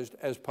characterized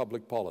as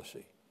public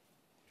policy.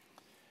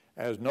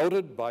 As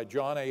noted by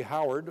John A.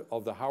 Howard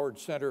of the Howard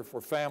Center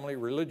for Family,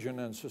 Religion,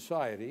 and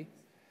Society,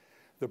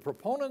 the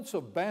proponents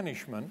of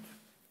banishment,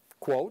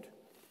 quote,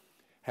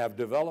 have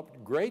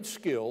developed great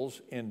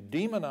skills in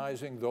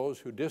demonizing those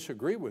who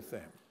disagree with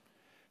them,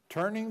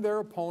 turning their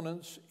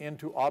opponents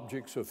into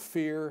objects of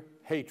fear,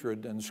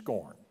 hatred, and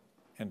scorn,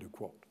 end of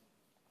quote.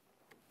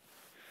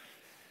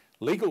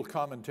 Legal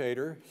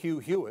commentator Hugh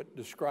Hewitt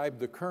described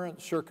the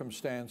current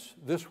circumstance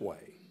this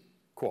way,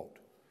 quote,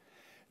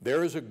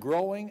 there is a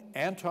growing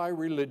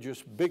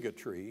anti-religious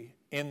bigotry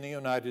in the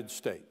United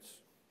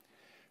States.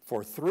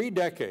 For 3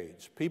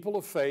 decades, people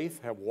of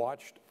faith have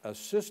watched a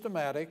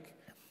systematic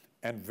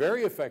and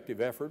very effective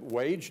effort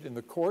waged in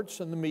the courts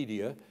and the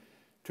media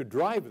to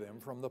drive them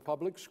from the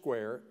public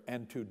square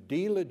and to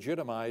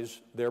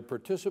delegitimize their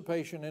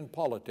participation in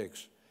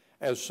politics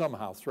as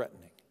somehow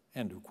threatening,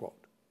 end of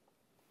quote.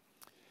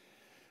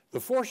 The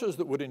forces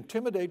that would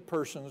intimidate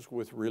persons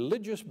with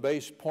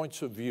religious-based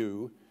points of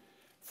view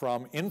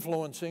from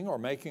influencing or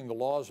making the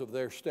laws of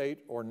their state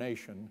or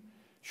nation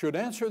should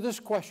answer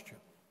this question.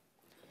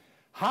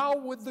 How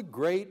would the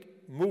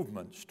great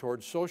movements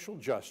towards social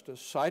justice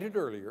cited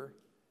earlier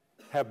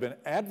have been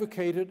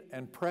advocated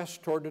and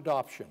pressed toward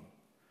adoption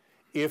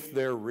if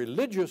their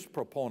religious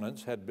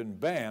proponents had been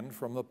banned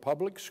from the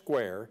public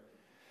square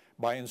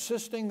by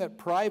insisting that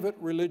private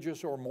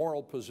religious or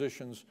moral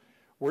positions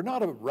were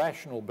not a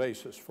rational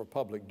basis for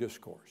public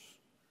discourse?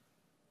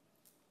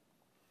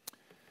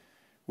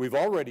 We've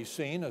already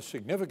seen a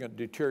significant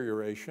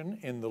deterioration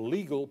in the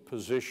legal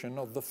position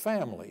of the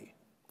family,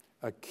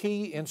 a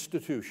key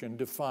institution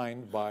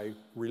defined by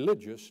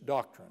religious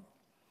doctrine.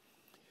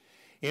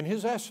 In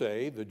his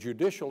essay, The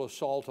Judicial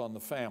Assault on the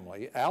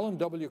Family, Alan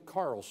W.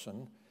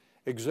 Carlson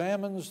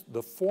examines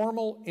the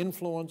formal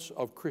influence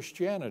of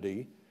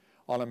Christianity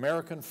on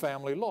American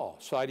family law,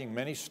 citing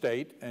many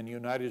state and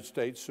United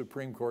States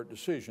Supreme Court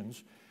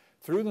decisions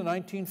through the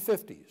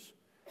 1950s,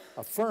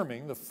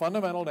 affirming the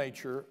fundamental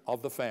nature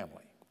of the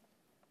family.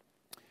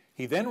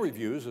 He then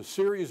reviews a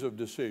series of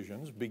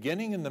decisions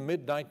beginning in the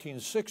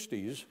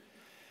mid-1960s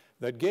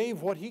that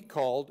gave what he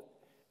called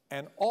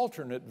an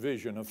alternate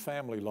vision of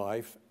family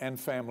life and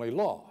family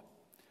law.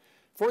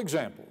 For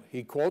example,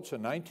 he quotes a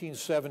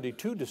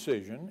 1972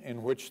 decision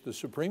in which the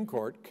Supreme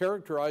Court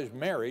characterized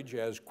marriage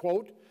as,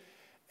 quote,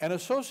 an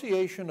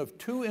association of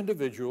 2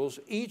 individuals,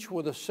 each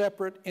with a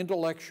separate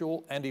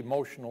intellectual and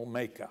emotional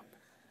makeup,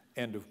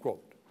 end of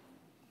quote.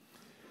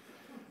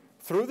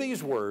 Through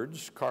these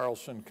words,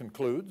 Carlson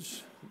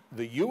concludes,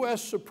 the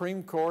U.S.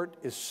 Supreme Court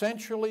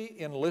essentially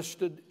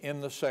enlisted in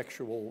the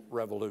sexual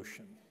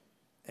revolution,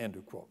 end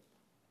of quote.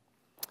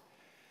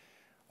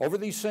 Over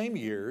these same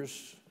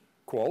years,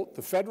 quote,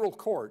 the federal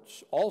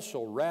courts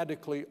also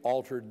radically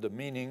altered the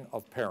meaning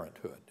of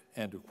parenthood,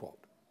 end of quote.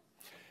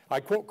 I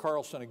quote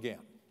Carlson again.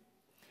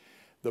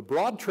 The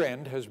broad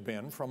trend has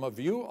been from a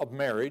view of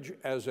marriage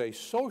as a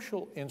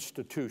social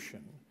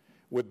institution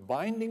with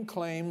binding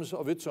claims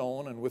of its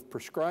own and with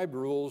prescribed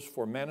rules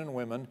for men and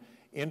women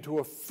into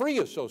a free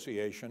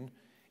association,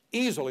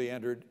 easily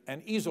entered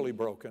and easily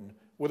broken,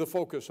 with a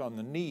focus on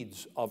the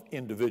needs of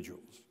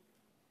individuals.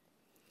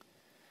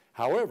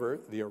 However,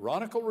 the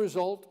ironical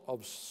result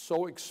of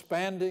so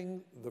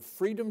expanding the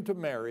freedom to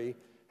marry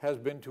has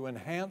been to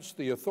enhance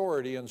the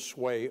authority and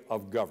sway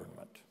of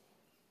government,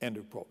 end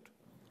of quote.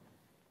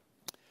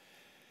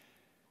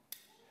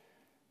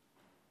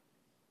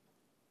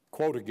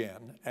 quote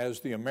again,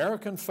 "As the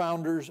American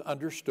founders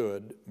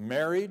understood,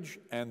 marriage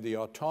and the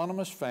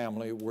autonomous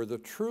family were the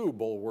true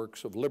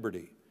bulwarks of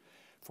liberty,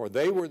 for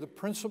they were the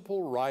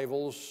principal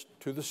rivals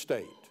to the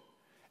state.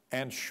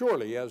 And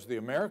surely, as the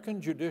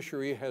American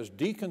judiciary has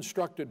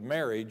deconstructed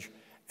marriage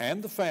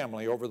and the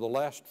family over the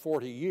last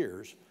 40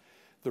 years,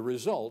 the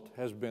result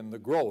has been the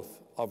growth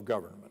of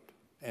government,"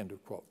 end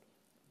of quote.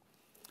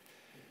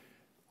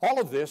 All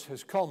of this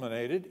has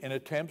culminated in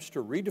attempts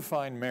to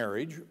redefine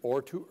marriage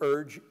or to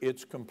urge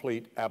its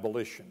complete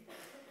abolition.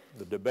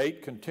 The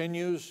debate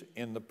continues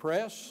in the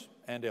press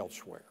and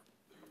elsewhere.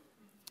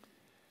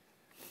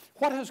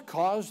 What has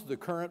caused the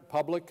current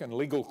public and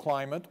legal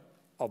climate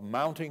of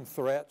mounting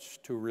threats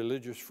to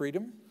religious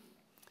freedom?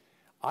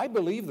 I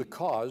believe the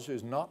cause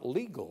is not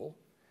legal,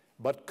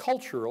 but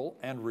cultural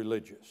and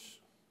religious.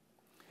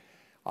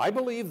 I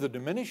believe the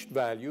diminished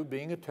value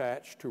being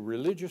attached to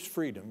religious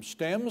freedom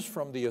stems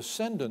from the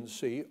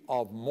ascendancy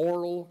of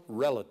moral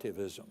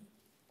relativism.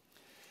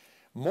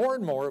 More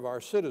and more of our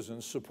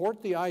citizens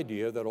support the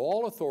idea that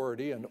all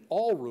authority and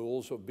all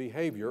rules of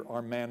behavior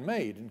are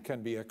man-made and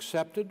can be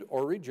accepted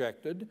or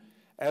rejected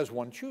as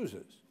one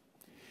chooses.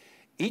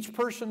 Each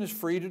person is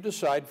free to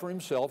decide for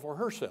himself or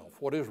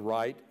herself what is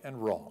right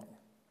and wrong.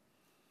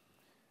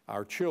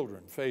 Our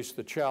children face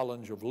the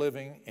challenge of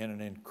living in an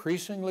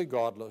increasingly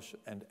godless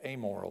and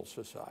amoral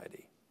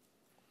society.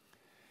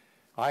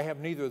 I have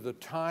neither the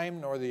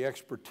time nor the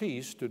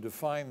expertise to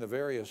define the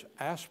various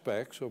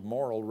aspects of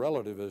moral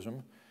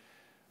relativism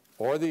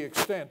or the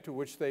extent to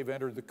which they've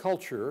entered the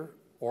culture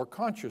or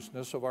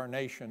consciousness of our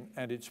nation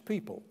and its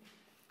people.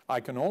 I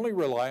can only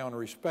rely on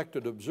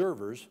respected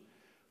observers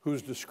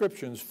whose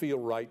descriptions feel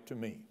right to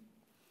me.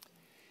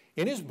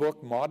 In his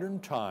book,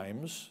 Modern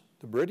Times,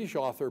 the British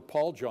author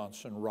Paul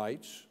Johnson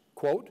writes,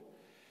 quote,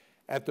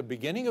 "At the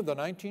beginning of the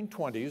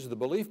 1920s, the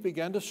belief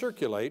began to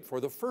circulate for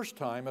the first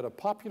time at a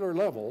popular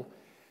level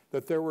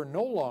that there were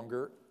no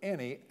longer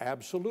any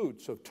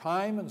absolutes of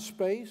time and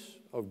space,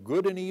 of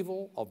good and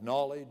evil, of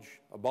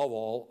knowledge, above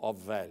all, of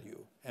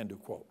value," end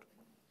of quote.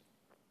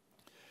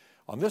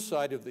 On this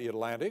side of the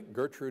Atlantic,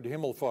 Gertrude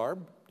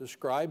Himmelfarb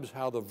describes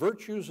how the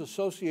virtues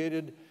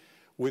associated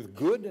with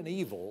good and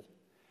evil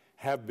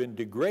have been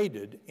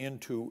degraded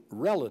into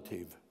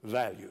relative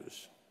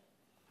values.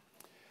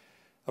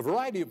 A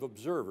variety of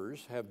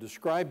observers have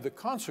described the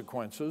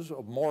consequences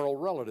of moral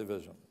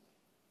relativism.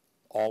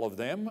 All of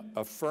them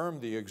affirm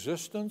the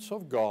existence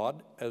of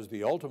God as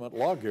the ultimate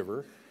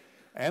lawgiver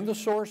and the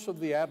source of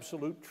the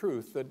absolute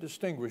truth that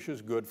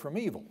distinguishes good from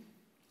evil.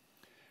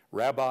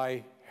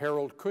 Rabbi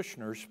Harold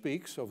Kushner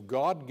speaks of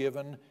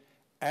God-given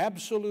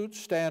absolute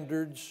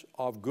standards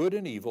of good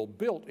and evil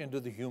built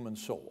into the human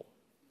soul.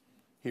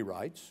 He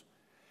writes,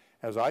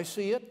 "As I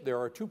see it, there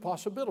are two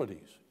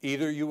possibilities.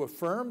 Either you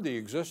affirm the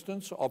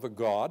existence of a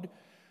God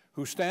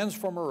who stands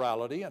for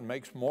morality and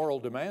makes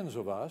moral demands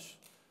of us,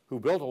 who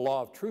built a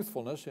law of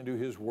truthfulness into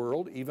his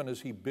world even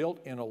as he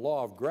built in a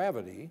law of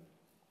gravity,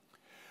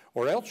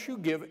 or else you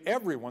give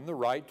everyone the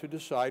right to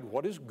decide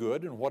what is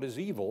good and what is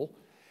evil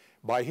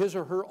by his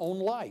or her own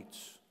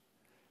lights,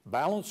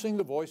 balancing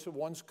the voice of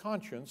one's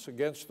conscience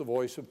against the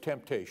voice of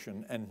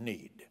temptation and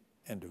need,"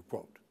 end of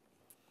quote.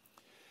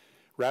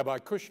 Rabbi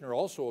Kushner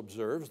also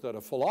observes that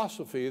a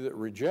philosophy that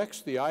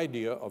rejects the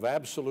idea of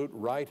absolute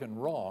right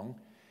and wrong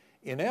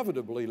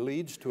inevitably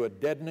leads to a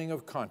deadening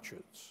of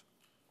conscience.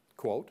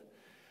 Quote,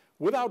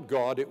 "Without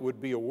God, it would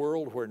be a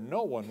world where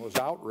no one was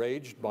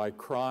outraged by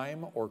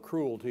crime or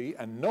cruelty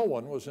and no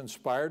one was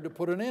inspired to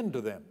put an end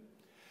to them.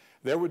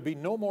 There would be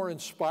no more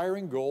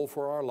inspiring goal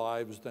for our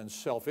lives than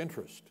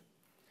self-interest.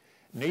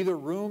 Neither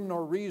room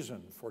nor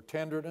reason for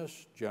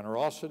tenderness,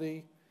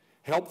 generosity,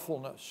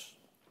 helpfulness,"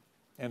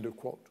 end of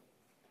quote.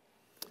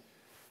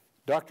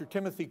 Dr.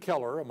 Timothy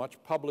Keller, a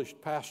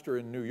much-published pastor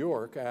in New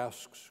York,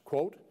 asks,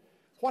 quote,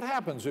 "What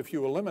happens if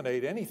you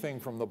eliminate anything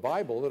from the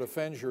Bible that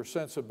offends your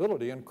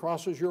sensibility and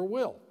crosses your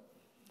will?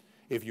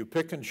 If you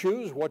pick and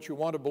choose what you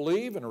want to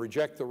believe and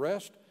reject the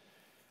rest,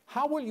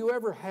 how will you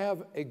ever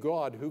have a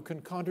God who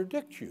can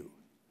contradict you?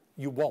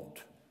 You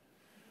won't.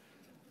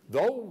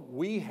 Though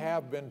we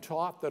have been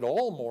taught that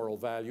all moral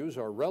values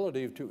are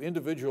relative to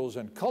individuals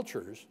and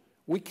cultures,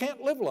 we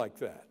can't live like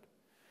that.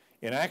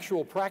 In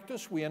actual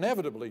practice, we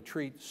inevitably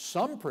treat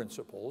some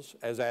principles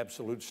as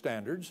absolute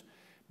standards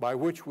by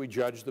which we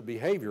judge the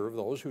behavior of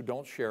those who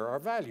don't share our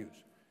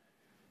values.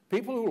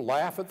 People who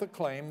laugh at the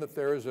claim that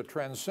there is a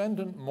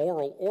transcendent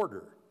moral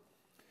order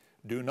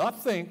do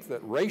not think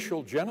that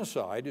racial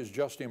genocide is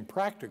just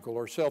impractical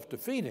or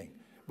self-defeating,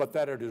 but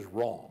that it is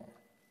wrong,"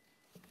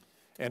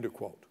 end of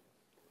quote.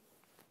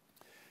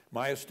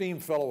 My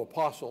esteemed fellow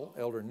apostle,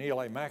 Elder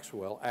Neil A.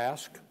 Maxwell,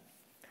 asked,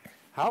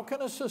 "How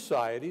can a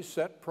society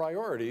set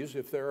priorities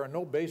if there are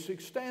no basic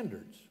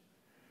standards?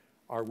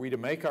 Are we to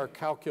make our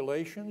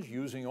calculations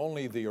using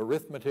only the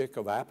arithmetic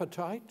of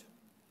appetite?"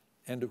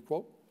 End of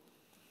quote.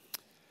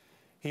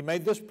 He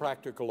made this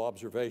practical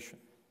observation: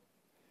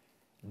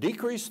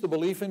 "Decrease the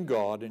belief in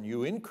God and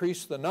you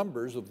increase the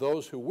numbers of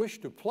those who wish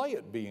to play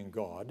at being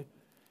God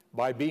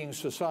by being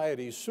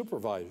society's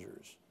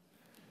supervisors.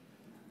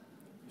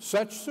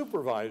 Such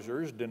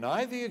supervisors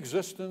deny the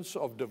existence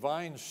of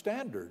divine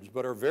standards,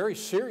 but are very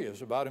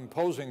serious about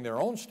imposing their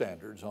own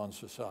standards on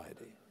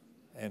society.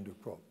 End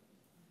of quote.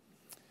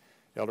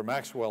 Elder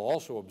Maxwell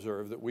also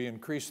observed that we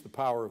increase the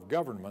power of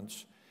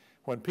governments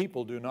when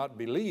people do not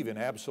believe in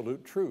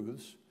absolute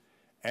truths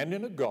and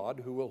in a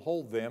God who will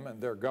hold them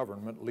and their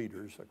government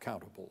leaders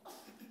accountable.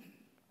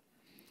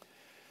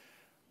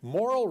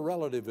 Moral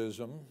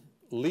relativism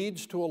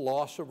leads to a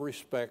loss of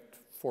respect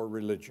for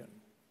religion,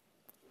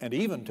 and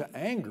even to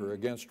anger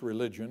against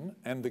religion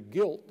and the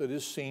guilt that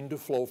is seen to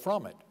flow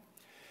from it.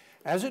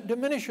 As it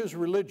diminishes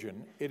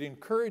religion, it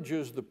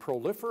encourages the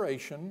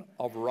proliferation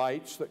of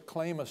rights that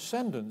claim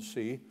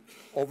ascendancy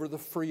over the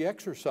free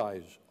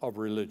exercise of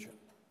religion.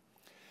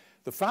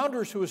 The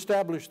founders who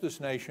established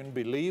this nation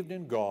believed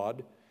in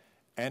God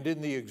and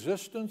in the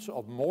existence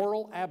of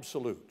moral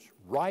absolutes,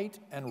 right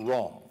and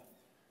wrong,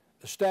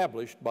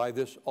 established by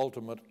this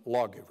ultimate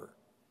lawgiver.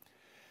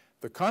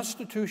 The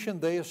Constitution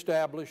they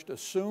established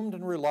assumed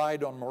and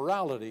relied on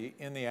morality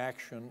in the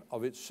action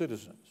of its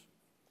citizens.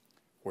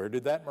 Where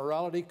did that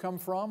morality come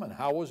from, and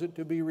how was it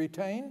to be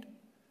retained?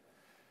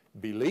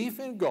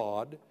 Belief in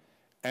God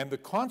and the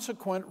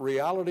consequent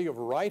reality of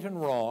right and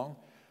wrong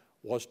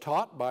was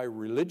taught by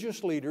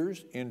religious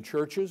leaders in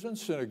churches and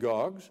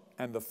synagogues,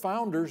 and the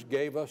founders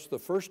gave us the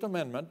First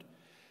Amendment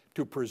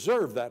to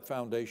preserve that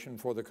foundation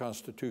for the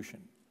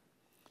Constitution.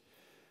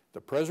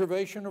 The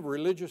preservation of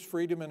religious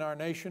freedom in our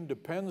nation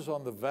depends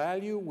on the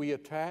value we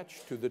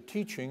attach to the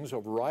teachings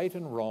of right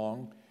and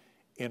wrong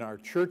in our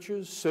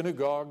churches,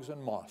 synagogues,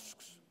 and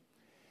mosques.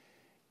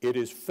 It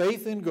is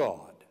faith in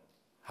God,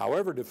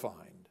 however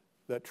defined,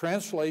 that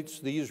translates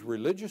these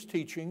religious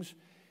teachings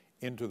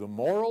into the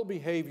moral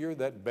behavior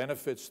that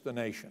benefits the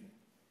nation.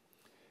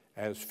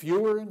 As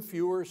fewer and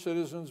fewer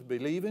citizens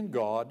believe in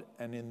God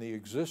and in the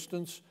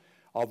existence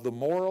of the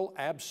moral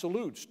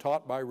absolutes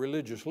taught by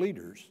religious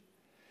leaders,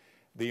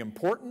 the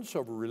importance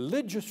of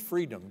religious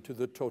freedom to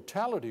the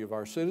totality of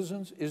our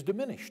citizens is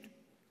diminished.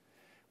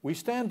 We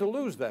stand to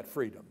lose that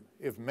freedom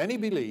if many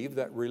believe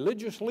that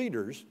religious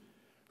leaders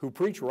who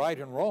preach right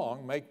and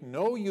wrong make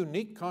no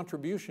unique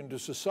contribution to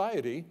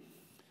society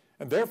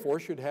and therefore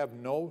should have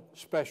no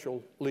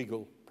special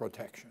legal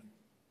protection.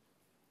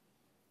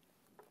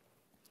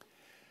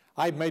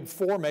 I've made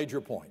 4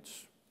 major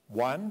points.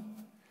 1,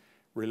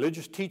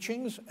 religious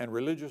teachings and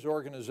religious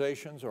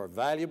organizations are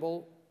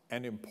valuable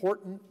and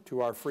important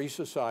to our free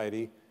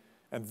society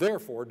and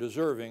therefore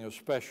deserving of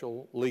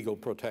special legal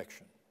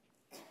protection.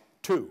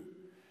 2,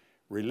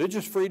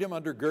 religious freedom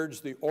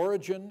undergirds the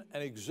origin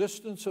and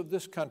existence of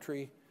this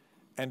country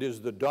and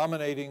is the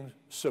dominating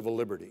civil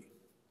liberty.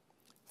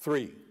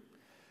 3,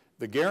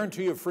 the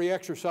guarantee of free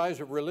exercise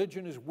of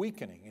religion is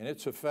weakening in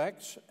its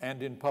effects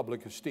and in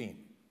public esteem.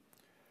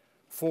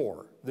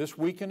 4, this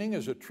weakening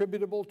is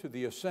attributable to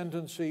the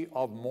ascendancy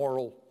of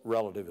moral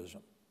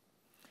relativism.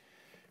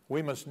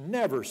 We must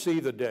never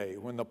see the day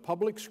when the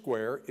public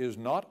square is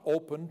not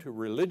open to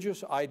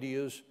religious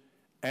ideas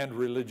and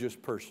religious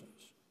persons.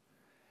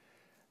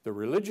 The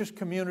religious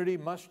community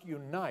must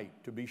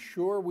unite to be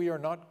sure we are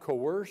not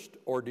coerced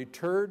or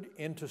deterred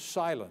into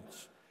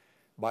silence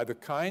by the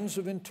kinds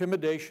of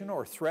intimidation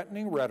or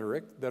threatening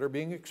rhetoric that are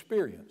being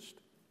experienced.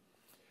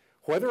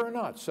 Whether or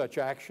not such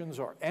actions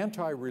are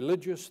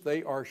anti-religious,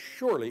 they are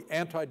surely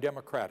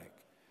anti-democratic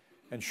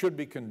and should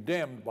be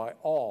condemned by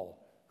all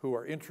who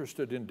are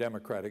interested in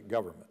democratic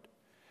government.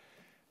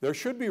 There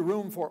should be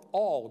room for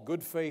all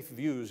good faith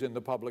views in the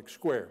public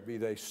square, be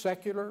they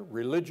secular,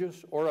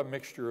 religious, or a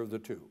mixture of the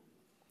two.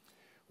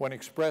 When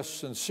expressed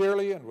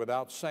sincerely and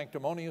without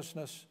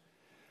sanctimoniousness,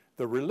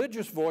 the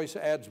religious voice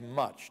adds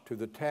much to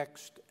the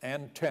text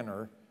and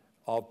tenor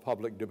of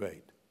public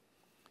debate.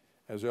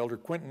 As Elder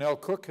Quentin L.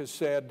 Cook has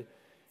said,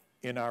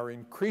 in our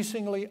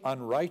increasingly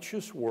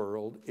unrighteous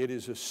world, it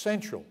is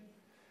essential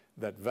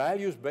that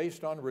values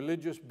based on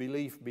religious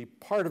belief be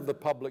part of the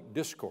public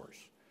discourse.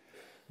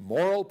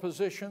 Moral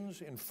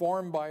positions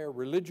informed by a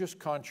religious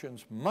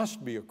conscience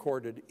must be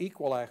accorded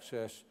equal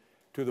access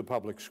to the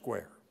public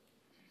square.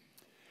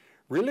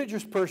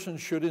 Religious persons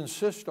should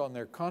insist on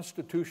their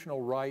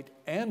constitutional right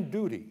and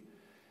duty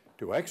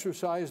to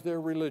exercise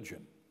their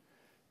religion,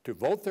 to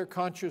vote their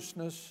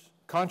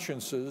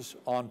consciences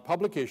on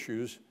public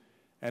issues,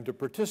 and to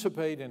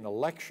participate in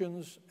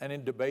elections and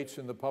in debates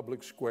in the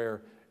public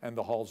square and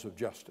the halls of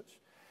justice.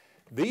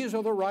 These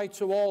are the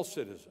rights of all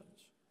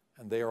citizens,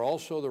 and they are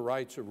also the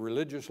rights of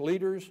religious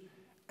leaders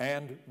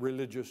and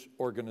religious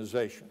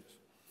organizations.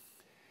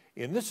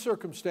 In this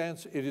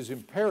circumstance, it is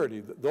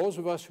imperative that those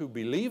of us who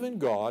believe in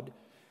God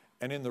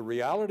and in the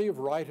reality of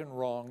right and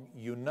wrong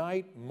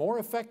unite more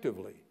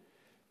effectively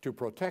to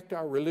protect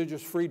our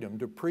religious freedom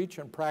to preach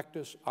and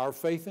practice our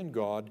faith in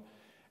God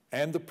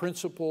and the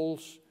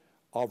principles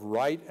of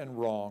right and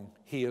wrong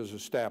He has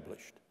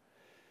established.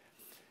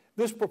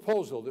 This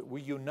proposal that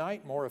we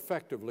unite more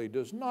effectively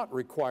does not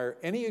require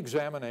any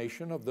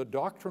examination of the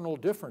doctrinal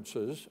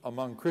differences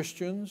among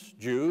Christians,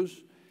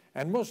 Jews,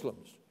 and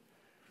Muslims,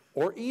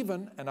 or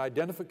even an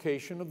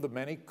identification of the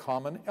many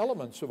common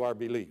elements of our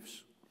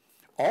beliefs.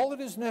 All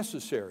that is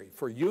necessary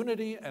for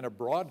unity and a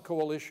broad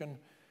coalition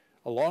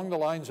along the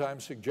lines I'm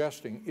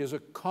suggesting is a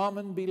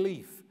common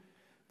belief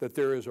that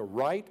there is a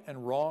right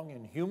and wrong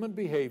in human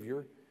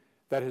behavior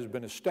that has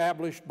been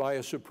established by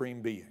a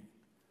supreme being.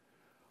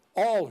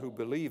 All who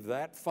believe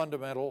that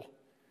fundamental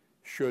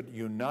should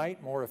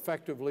unite more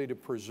effectively to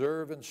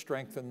preserve and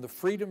strengthen the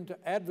freedom to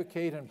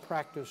advocate and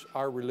practice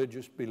our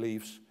religious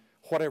beliefs,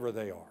 whatever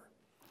they are.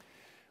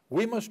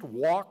 We must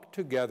walk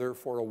together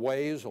for a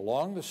ways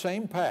along the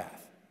same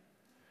path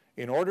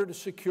in order to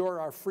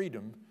secure our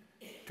freedom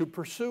to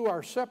pursue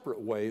our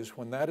separate ways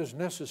when that is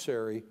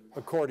necessary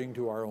according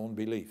to our own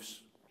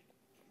beliefs.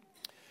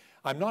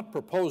 I'm not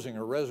proposing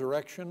a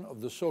resurrection of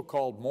the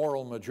so-called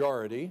moral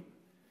majority,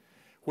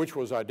 which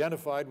was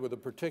identified with a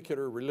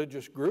particular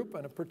religious group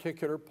and a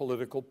particular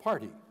political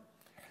party.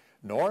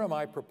 Nor am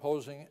I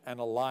proposing an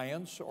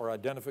alliance or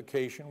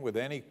identification with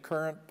any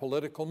current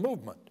political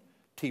movement,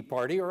 Tea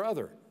Party or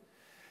other.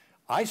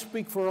 I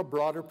speak for a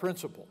broader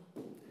principle,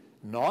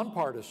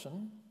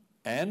 nonpartisan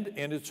and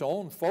in its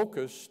own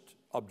focused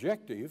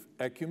objective,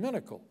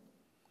 ecumenical.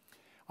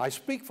 I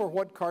speak for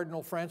what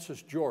Cardinal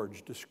Francis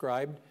George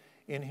described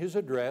in his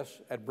address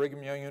at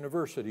Brigham Young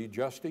University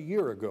just a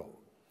year ago.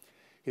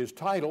 His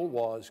title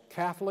was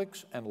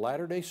Catholics and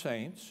Latter-day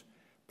Saints,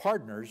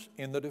 Partners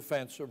in the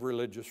Defense of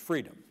Religious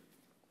Freedom.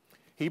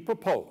 He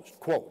proposed,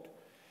 quote,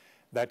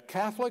 that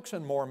Catholics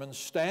and Mormons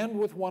stand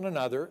with one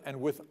another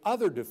and with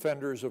other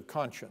defenders of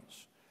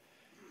conscience,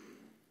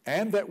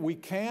 and that we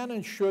can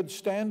and should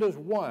stand as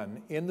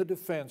one in the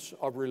defense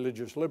of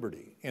religious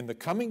liberty. In the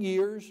coming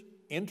years,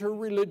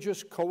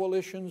 interreligious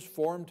coalitions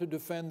formed to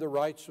defend the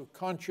rights of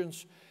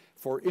conscience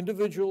for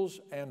individuals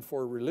and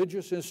for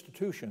religious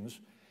institutions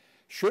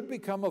should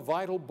become a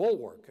vital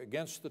bulwark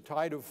against the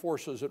tide of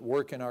forces at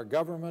work in our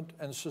government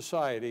and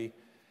society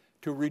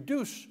to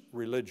reduce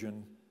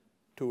religion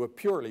to a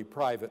purely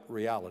private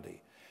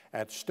reality.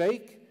 At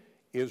stake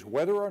is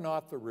whether or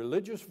not the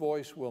religious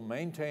voice will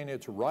maintain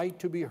its right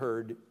to be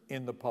heard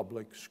in the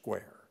public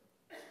square.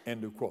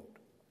 End of quote.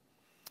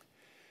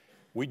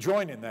 We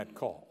join in that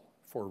call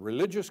for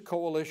religious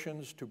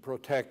coalitions to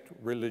protect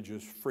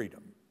religious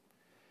freedom.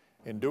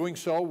 In doing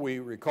so, we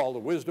recall the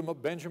wisdom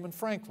of Benjamin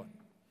Franklin.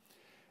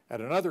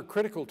 At another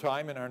critical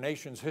time in our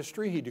nation's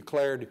history, he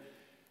declared,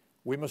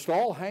 "We must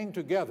all hang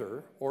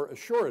together, or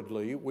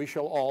assuredly we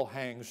shall all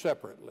hang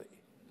separately."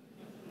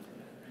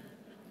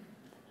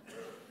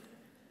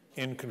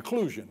 In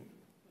conclusion,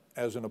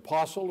 as an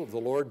apostle of the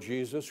Lord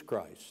Jesus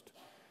Christ,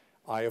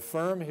 I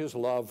affirm his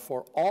love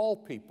for all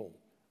people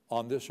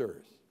on this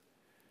earth,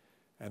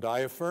 and I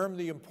affirm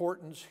the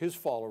importance his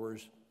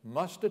followers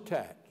must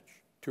attach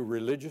to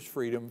religious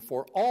freedom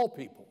for all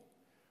people,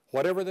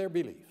 whatever their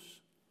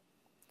beliefs.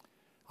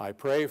 I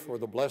pray for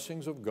the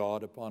blessings of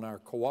God upon our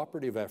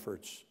cooperative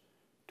efforts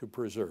to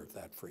preserve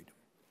that freedom.